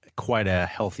also quite a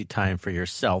healthy time for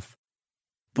yourself.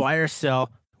 Buy or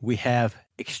sell, we have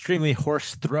extremely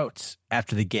hoarse throats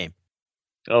after the game.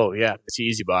 Oh, yeah. It's an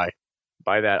easy buy.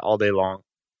 Buy that all day long.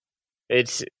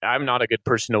 I'm not a good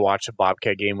person to watch a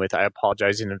Bobcat game with. I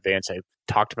apologize in advance. I've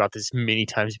talked about this many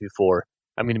times before.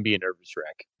 I'm going to be a nervous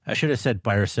wreck. I should have said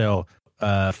buy or sell.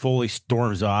 Foley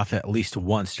storms off at least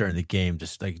once during the game,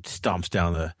 just like stomps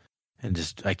down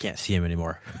I can't see him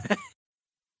anymore.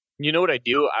 You know what I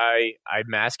do? I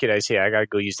mask it. I say, I got to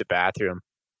go use the bathroom.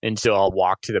 And so I'll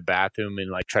walk to the bathroom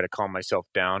and like try to calm myself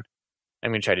down.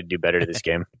 I'm going to try to do better this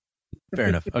game. Fair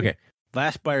enough. Okay.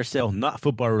 Last buy or sell, not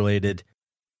football related.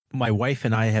 My wife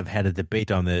and I have had a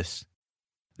debate on this.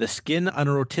 The skin on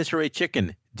a rotisserie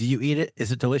chicken, do you eat it?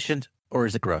 Is it delicious or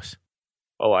is it gross?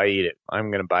 Oh, I eat it. I'm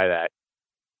going to buy that.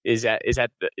 Is that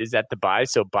the buy?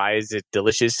 So buy, is it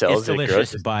delicious? Sell, it's is it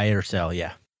delicious. gross? Buy or sell,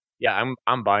 yeah. Yeah,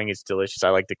 I'm buying. It's delicious. I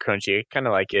like the crunchy. I kind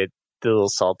of like it. The little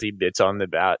salty bits on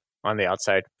the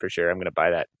outside for sure. I'm going to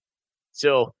buy that.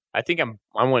 So I think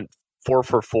I went 4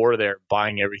 for 4 there,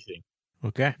 buying everything.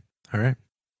 Okay. All right.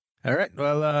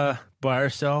 Well, buy or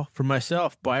sell for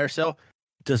myself. Buy or sell.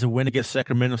 Does a win against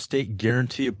Sacramento State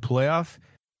guarantee a playoff?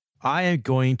 I am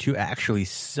going to actually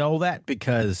sell that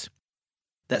because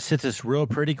that sits us real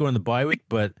pretty going the bye week.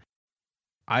 But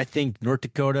I think North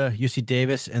Dakota, UC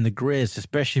Davis, and the Grizz,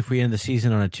 especially if we end the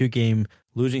season on a 2-game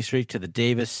losing streak to the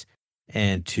Davis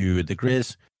and to the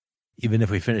Grizz, even if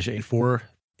we finish 8-4,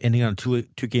 ending on a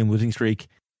 2-game losing streak,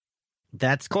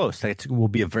 that's close. That will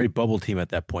be a very bubble team at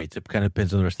that point. It kind of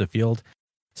depends on the rest of the field.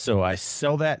 So I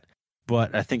sell that,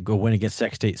 but I think a win against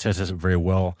Sac State sets us up very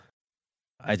well.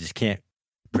 I just can't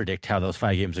predict how those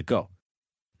 5 games would go.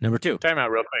 Number 2. Time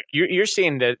out real quick. You're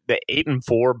saying that the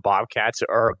 8-4 Bobcats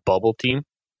are a bubble team?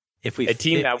 If we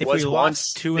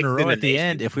lost 2 in a row at the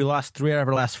end, if we lost 3 out of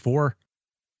our last 4,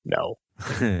 no.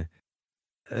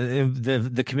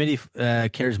 The committee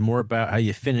cares more about how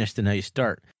you finish than how you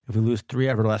start. If we lose 3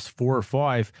 out of our last 4 or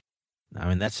 5, I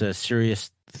mean, that's a serious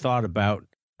thought about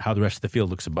how the rest of the field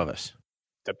looks above us.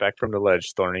 Step back from the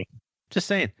ledge, Thorny. Just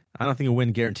saying. I don't think a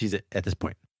win guarantees it at this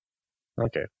point.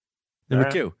 Okay.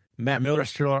 Number 2, Matt Miller is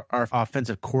still our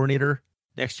offensive coordinator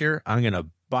next year. I'm going to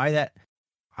buy that.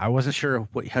 I wasn't sure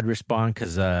how to respond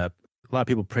because a lot of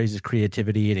people praise his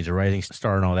creativity and he's a rising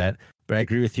star and all that. But I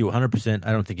agree with you 100%.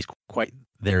 I don't think he's quite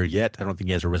there yet. I don't think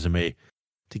he has a resume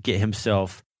to get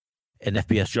himself an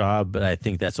FBS job, but I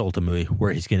think that's ultimately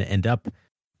where he's going to end up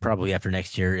probably after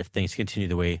next year if things continue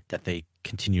the way that they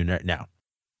continue now.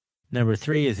 Number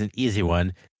 3 is an easy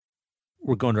one.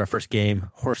 We're going to our first game,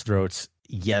 horse throats.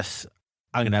 Yes,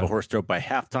 I'm going to have a horse throat by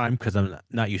halftime because I'm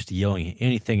not used to yelling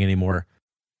anything anymore.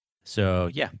 So,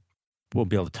 yeah, we'll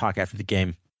be able to talk after the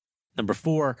game. Number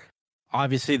 4,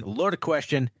 obviously, the loaded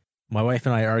question. My wife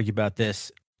and I argue about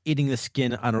this. Eating the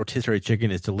skin on a rotisserie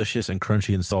chicken is delicious and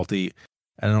crunchy and salty.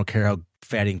 I don't care how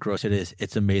fatty and gross it is.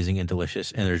 It's amazing and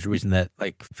delicious. And there's a reason that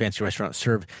like fancy restaurants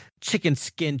serve chicken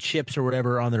skin chips or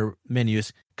whatever on their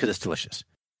menus because it's delicious.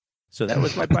 So that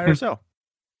was my buy or sell.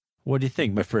 What do you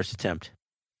think, my first attempt?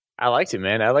 I liked it,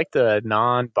 man. I like the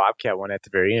non-Bobcat one at the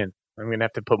very end. I'm going to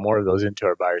have to put more of those into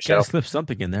our buy or sell. Gotta slip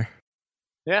something in there.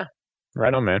 Yeah.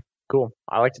 Right on, man. Cool.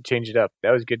 I like to change it up.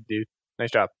 That was good, dude. Nice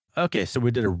job. Okay, so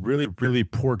we did a really, really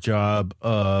poor job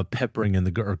peppering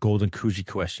in our Golden Kuji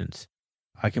questions.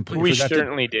 I completely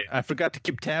did. I forgot to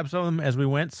keep tabs on them as we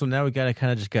went, so now we got to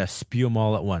kind of just got to spew them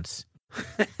all at once.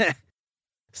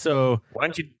 So why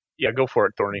don't you? Yeah, go for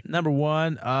it, Thorny. Number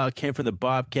one came from the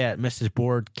Bobcat message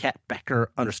board,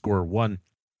 catbacker_1.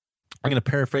 I'm going to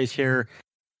paraphrase here.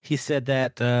 He said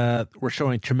that we're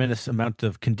showing tremendous amount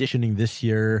of conditioning this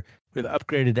year. We've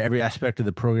upgraded every aspect of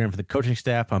the program for the coaching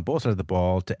staff on both sides of the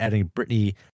ball to adding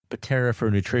Brittany Patera for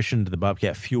nutrition to the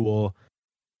Bobcat fuel.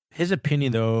 His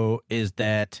opinion, though, is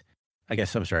that,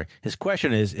 his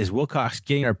question is Wilcox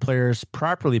getting our players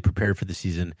properly prepared for the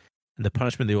season and the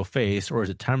punishment they will face, or is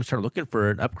it time to start looking for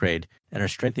an upgrade in our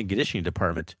strength and conditioning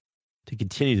department to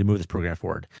continue to move this program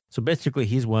forward? So basically,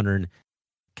 he's wondering,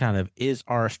 kind of, is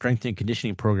our strength and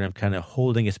conditioning program kind of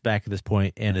holding us back at this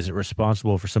point, and is it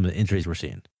responsible for some of the injuries we're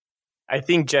seeing? I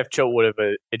think Jeff Choate would have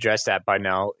addressed that by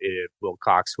now if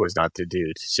Wilcox was not the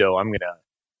dude. So I'm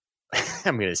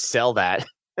gonna sell that.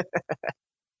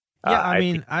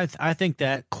 I think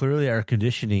that clearly our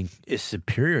conditioning is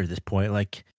superior at this point.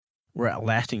 Like, we're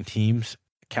outlasting teams,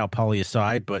 Cal Poly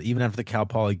aside, but even after the Cal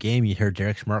Poly game, you hear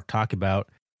Derek Smart talk about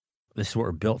this is what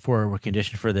we're built for. We're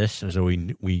conditioned for this, and so we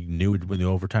knew we'd win the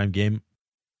overtime game.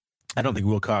 I don't think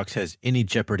Wilcox has any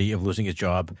jeopardy of losing his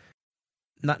job.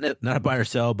 Not a buy or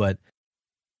sell, but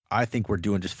I think we're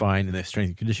doing just fine in the strength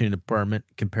and conditioning department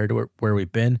compared to where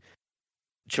we've been.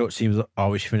 Choate seems to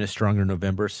always finish stronger in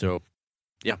November, so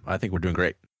yeah, I think we're doing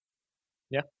great.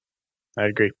 Yeah, I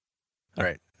agree. All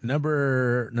right,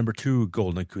 number two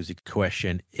Golden Kuzi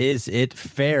question: is it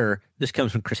fair? This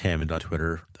comes from Chris Hammond on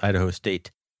Twitter, Idaho State.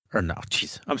 Or no,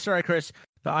 jeez, I'm sorry, Chris,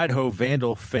 the Idaho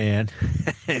Vandal fan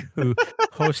who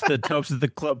hosts the Topes of the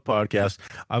Club podcast.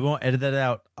 I won't edit that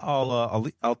out.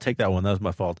 I'll take that one. That was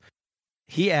my fault.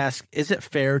 He asked, is it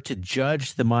fair to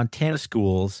judge the Montana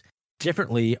schools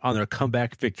differently on their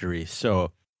comeback victories?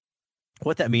 So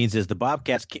what that means is the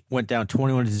Bobcats went down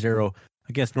 21-0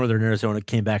 against Northern Arizona,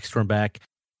 came back, stormed back.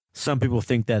 Some people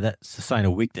think that that's a sign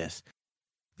of weakness.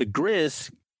 The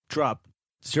Grizz dropped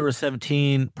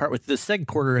 0-17, part with the second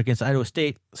quarter against Idaho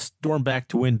State, stormed back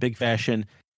to win big fashion,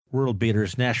 world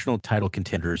beaters, national title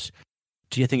contenders.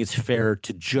 Do you think it's fair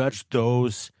to judge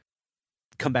those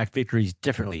comeback victories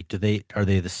differently? Are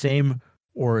they the same,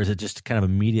 or is it just kind of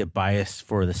a media bias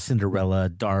for the Cinderella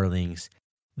darlings,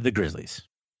 the Grizzlies?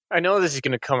 I know this is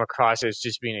going to come across as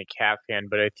just being a Cat fan,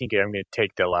 but I think I'm going to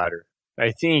take the latter.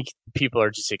 I think people are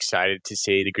just excited to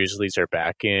say the Grizzlies are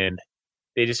back in.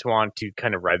 They just want to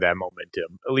kind of ride that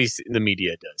momentum. At least the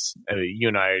media does. I mean, you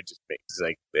and I are just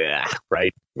like,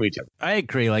 right? We do. I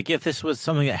agree. Like, if this was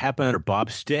something that happened under Bob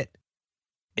Stitt,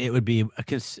 it would be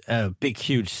a big,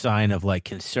 huge sign of like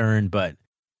concern, but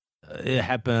it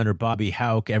happened under Bobby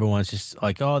Hauck. Everyone's just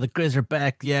like, "Oh, the Grizz are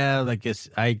back." Yeah, like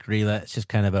I agree. That's just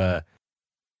kind of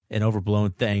an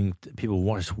overblown thing. People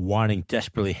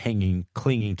desperately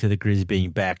clinging to the Grizz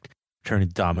being back, turning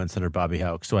dominance under Bobby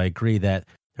Hauck. So I agree that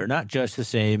they're not judged the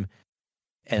same,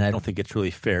 and I don't think it's really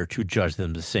fair to judge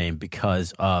them the same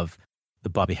because of the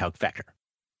Bobby Hauck factor.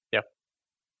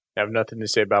 I have nothing to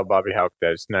say about Bobby Hauck.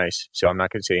 That's nice. So I'm not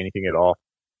going to say anything at all.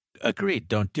 Agreed.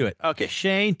 Don't do it. Okay.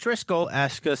 Shane Driscoll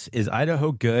asks us, is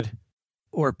Idaho good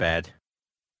or bad?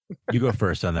 You go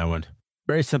first on that one.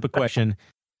 Very simple question,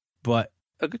 but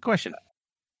a good question.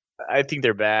 I think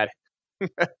they're bad.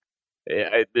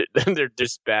 They're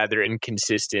just bad. They're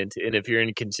inconsistent. And if you're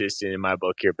inconsistent, in my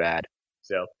book, you're bad.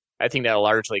 So I think that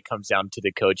largely comes down to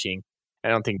the coaching. I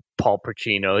don't think Paul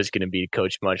Pacino is going to be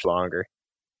coached much longer.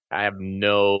 I have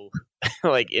no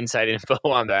inside info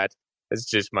on that. It's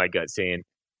just my gut saying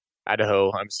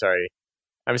Idaho. I'm sorry.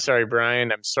 I'm sorry,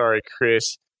 Brian. I'm sorry,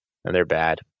 Chris. And they're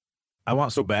bad. I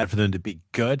want so bad for them to be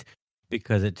good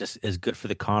because it just is good for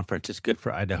the conference. It's good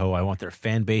for Idaho. I want their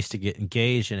fan base to get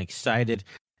engaged and excited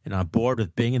and on board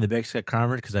with being in the Big Sky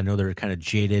Conference because I know they're kind of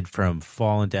jaded from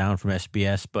falling down from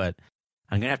SBS. But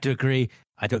I'm going to have to agree.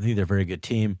 I don't think they're a very good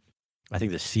team. I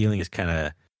think the ceiling is kind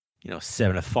of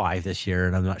 7-5 this year,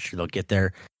 and I'm not sure they'll get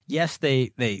there. Yes,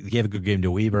 they gave a good game to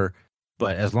Weber,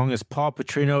 but as long as Paul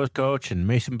Petrino is coach and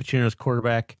Mason Petrino is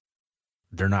quarterback,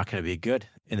 they're not going to be good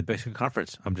in the Big Sky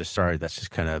Conference. I'm just sorry. That's just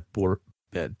kind of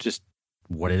just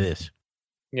what it is.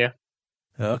 Yeah.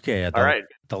 Okay. All right.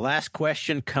 The last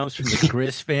question comes from the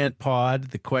Grizz Fan Pod.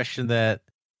 The question that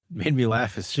made me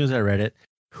laugh as soon as I read it: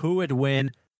 who would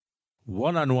win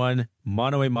one-on-one,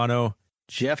 mano-a-mano,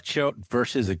 Jeff Choate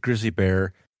versus a Grizzly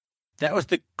Bear? That was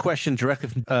the question directly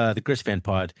from the Grizz Fan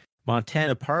Pod.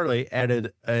 Montana Parlay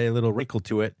added a little wrinkle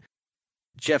to it.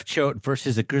 Jeff Choate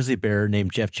versus a Grizzly Bear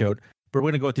named Jeff Choate. But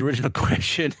we're going to go with the original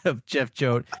question of Jeff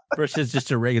Choate versus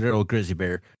just a regular old grizzly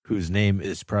bear whose name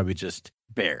is probably just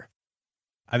Bear.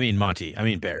 I mean, Monty. I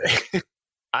mean, Bear.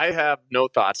 I have no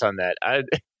thoughts on that. I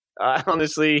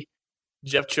honestly,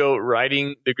 Jeff Choate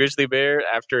riding the grizzly bear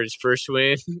after his first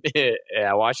win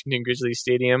at Washington Grizzly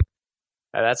Stadium.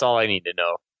 That's all I need to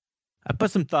know. I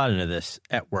put some thought into this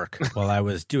at work while I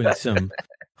was doing some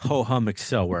ho-hum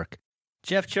Excel work.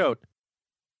 Jeff Choate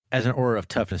has an aura of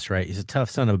toughness, right? He's a tough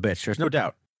son of a bitch. There's no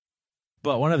doubt.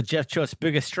 But one of Jeff Choate's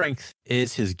biggest strengths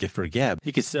is his gift for gab.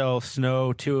 He could sell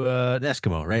snow to an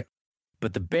Eskimo, right?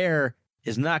 But the bear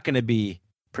is not going to be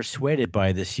persuaded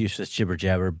by this useless jibber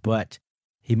jabber, but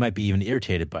he might be even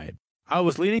irritated by it. I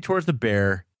was leaning towards the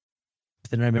bear,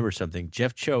 but then I remembered something.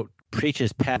 Jeff Choate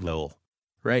preaches pad level,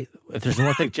 right? If there's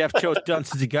one thing Jeff Choate's done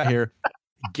since he got here,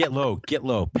 get low,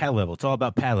 pad level. It's all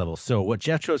about pad level. So what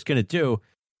Jeff Choate's going to do,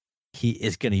 he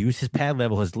is going to use his pad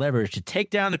level, his leverage to take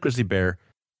down the grizzly bear,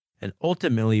 and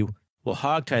ultimately will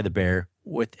hog tie the bear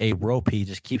with a rope he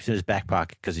just keeps in his back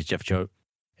pocket because he's Jeff Choate.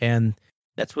 And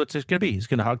that's what it's going to be. He's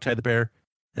going to hog tie the bear,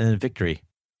 and then victory.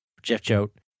 Jeff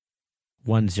Choate,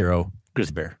 1-0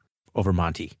 grizzly bear over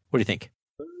Monty. What do you think?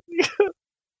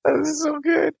 That is so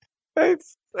good. I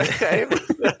have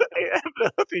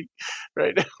nothing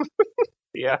right now.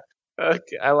 Yeah.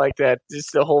 Okay, I like that.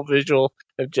 Just the whole visual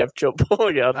of Jeff Choate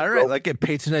pulling out. All right, like it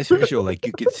paints a nice visual. Like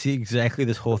you can see exactly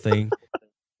this whole thing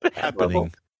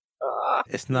happening.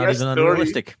 It's not even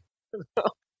unrealistic.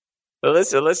 Well,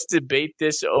 let's debate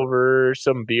this over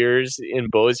some beers in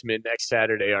Bozeman next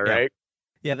Saturday. All right.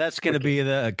 Yeah, that's going to be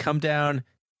the come down.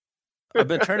 I've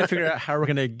been trying to figure out how we're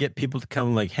going to get people to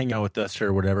come like hang out with us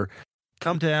or whatever.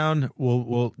 Come down.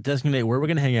 We'll designate where we're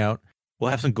going to hang out. We'll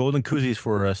have some golden koozies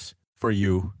for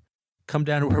you. Come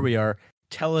down to where we are.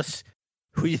 Tell us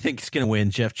who you think is going to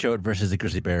win, Jeff Choate versus the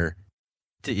grizzly bear.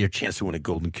 Your chance to win a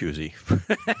golden koozie.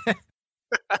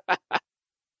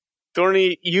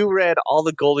 Thorny, you read all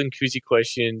the golden koozie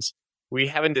questions. We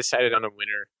haven't decided on a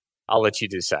winner. I'll let you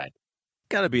decide.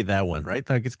 Got to be that one, right?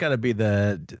 Like it's got to be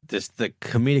the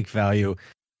comedic value.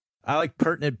 I like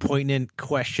pertinent, poignant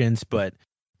questions, but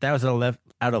that was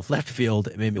out of left field.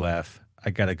 It made me laugh.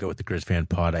 I got to go with the Grizz Fan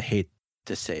Pod. I hate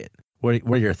to say it. What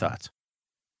are your thoughts?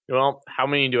 Well, how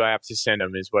many do I have to send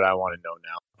them is what I want to know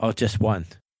now. Oh, just one.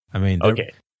 I mean,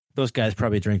 okay. Those guys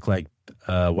probably drink like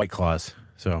White Claws,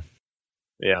 so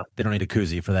yeah, they don't need a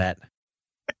koozie for that.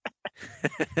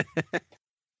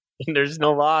 There's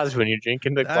no laws when you're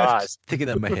drinking the I claws. was thinking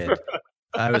that in my head.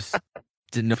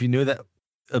 Didn't know if you knew that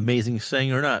amazing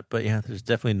saying or not, but yeah, there's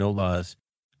definitely no laws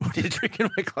when you're drinking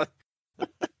White Claws.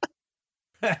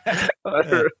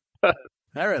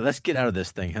 All right, let's get out of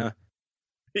this thing, huh?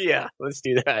 Yeah, let's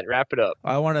do that. Wrap it up.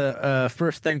 I want to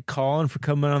first thank Colin for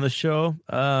coming on the show.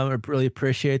 I really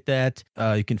appreciate that.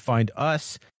 You can find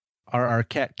us, our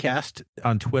CatCast,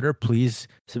 on Twitter. Please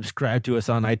subscribe to us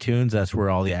on iTunes. That's where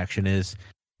all the action is.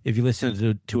 If you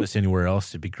listen to us anywhere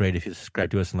else, it'd be great if you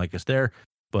subscribe to us and like us there.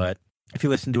 But if you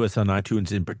listen to us on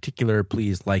iTunes in particular,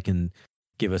 please like and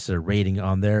give us a rating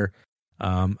on there.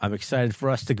 I'm excited for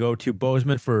us to go to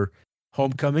Bozeman for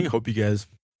homecoming. Hope you guys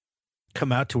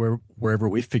come out to wherever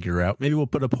we figure out. Maybe we'll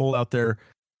put a poll out there.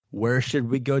 Where should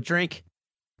we go drink?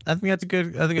 I think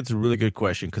it's a really good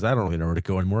question because I don't really know where to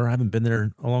go anymore. I haven't been there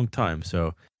in a long time.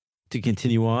 So to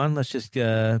continue on, let's just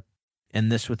end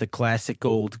this with a classic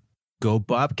old Go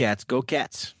Bobcats, go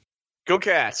Cats. Go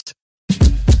Cats.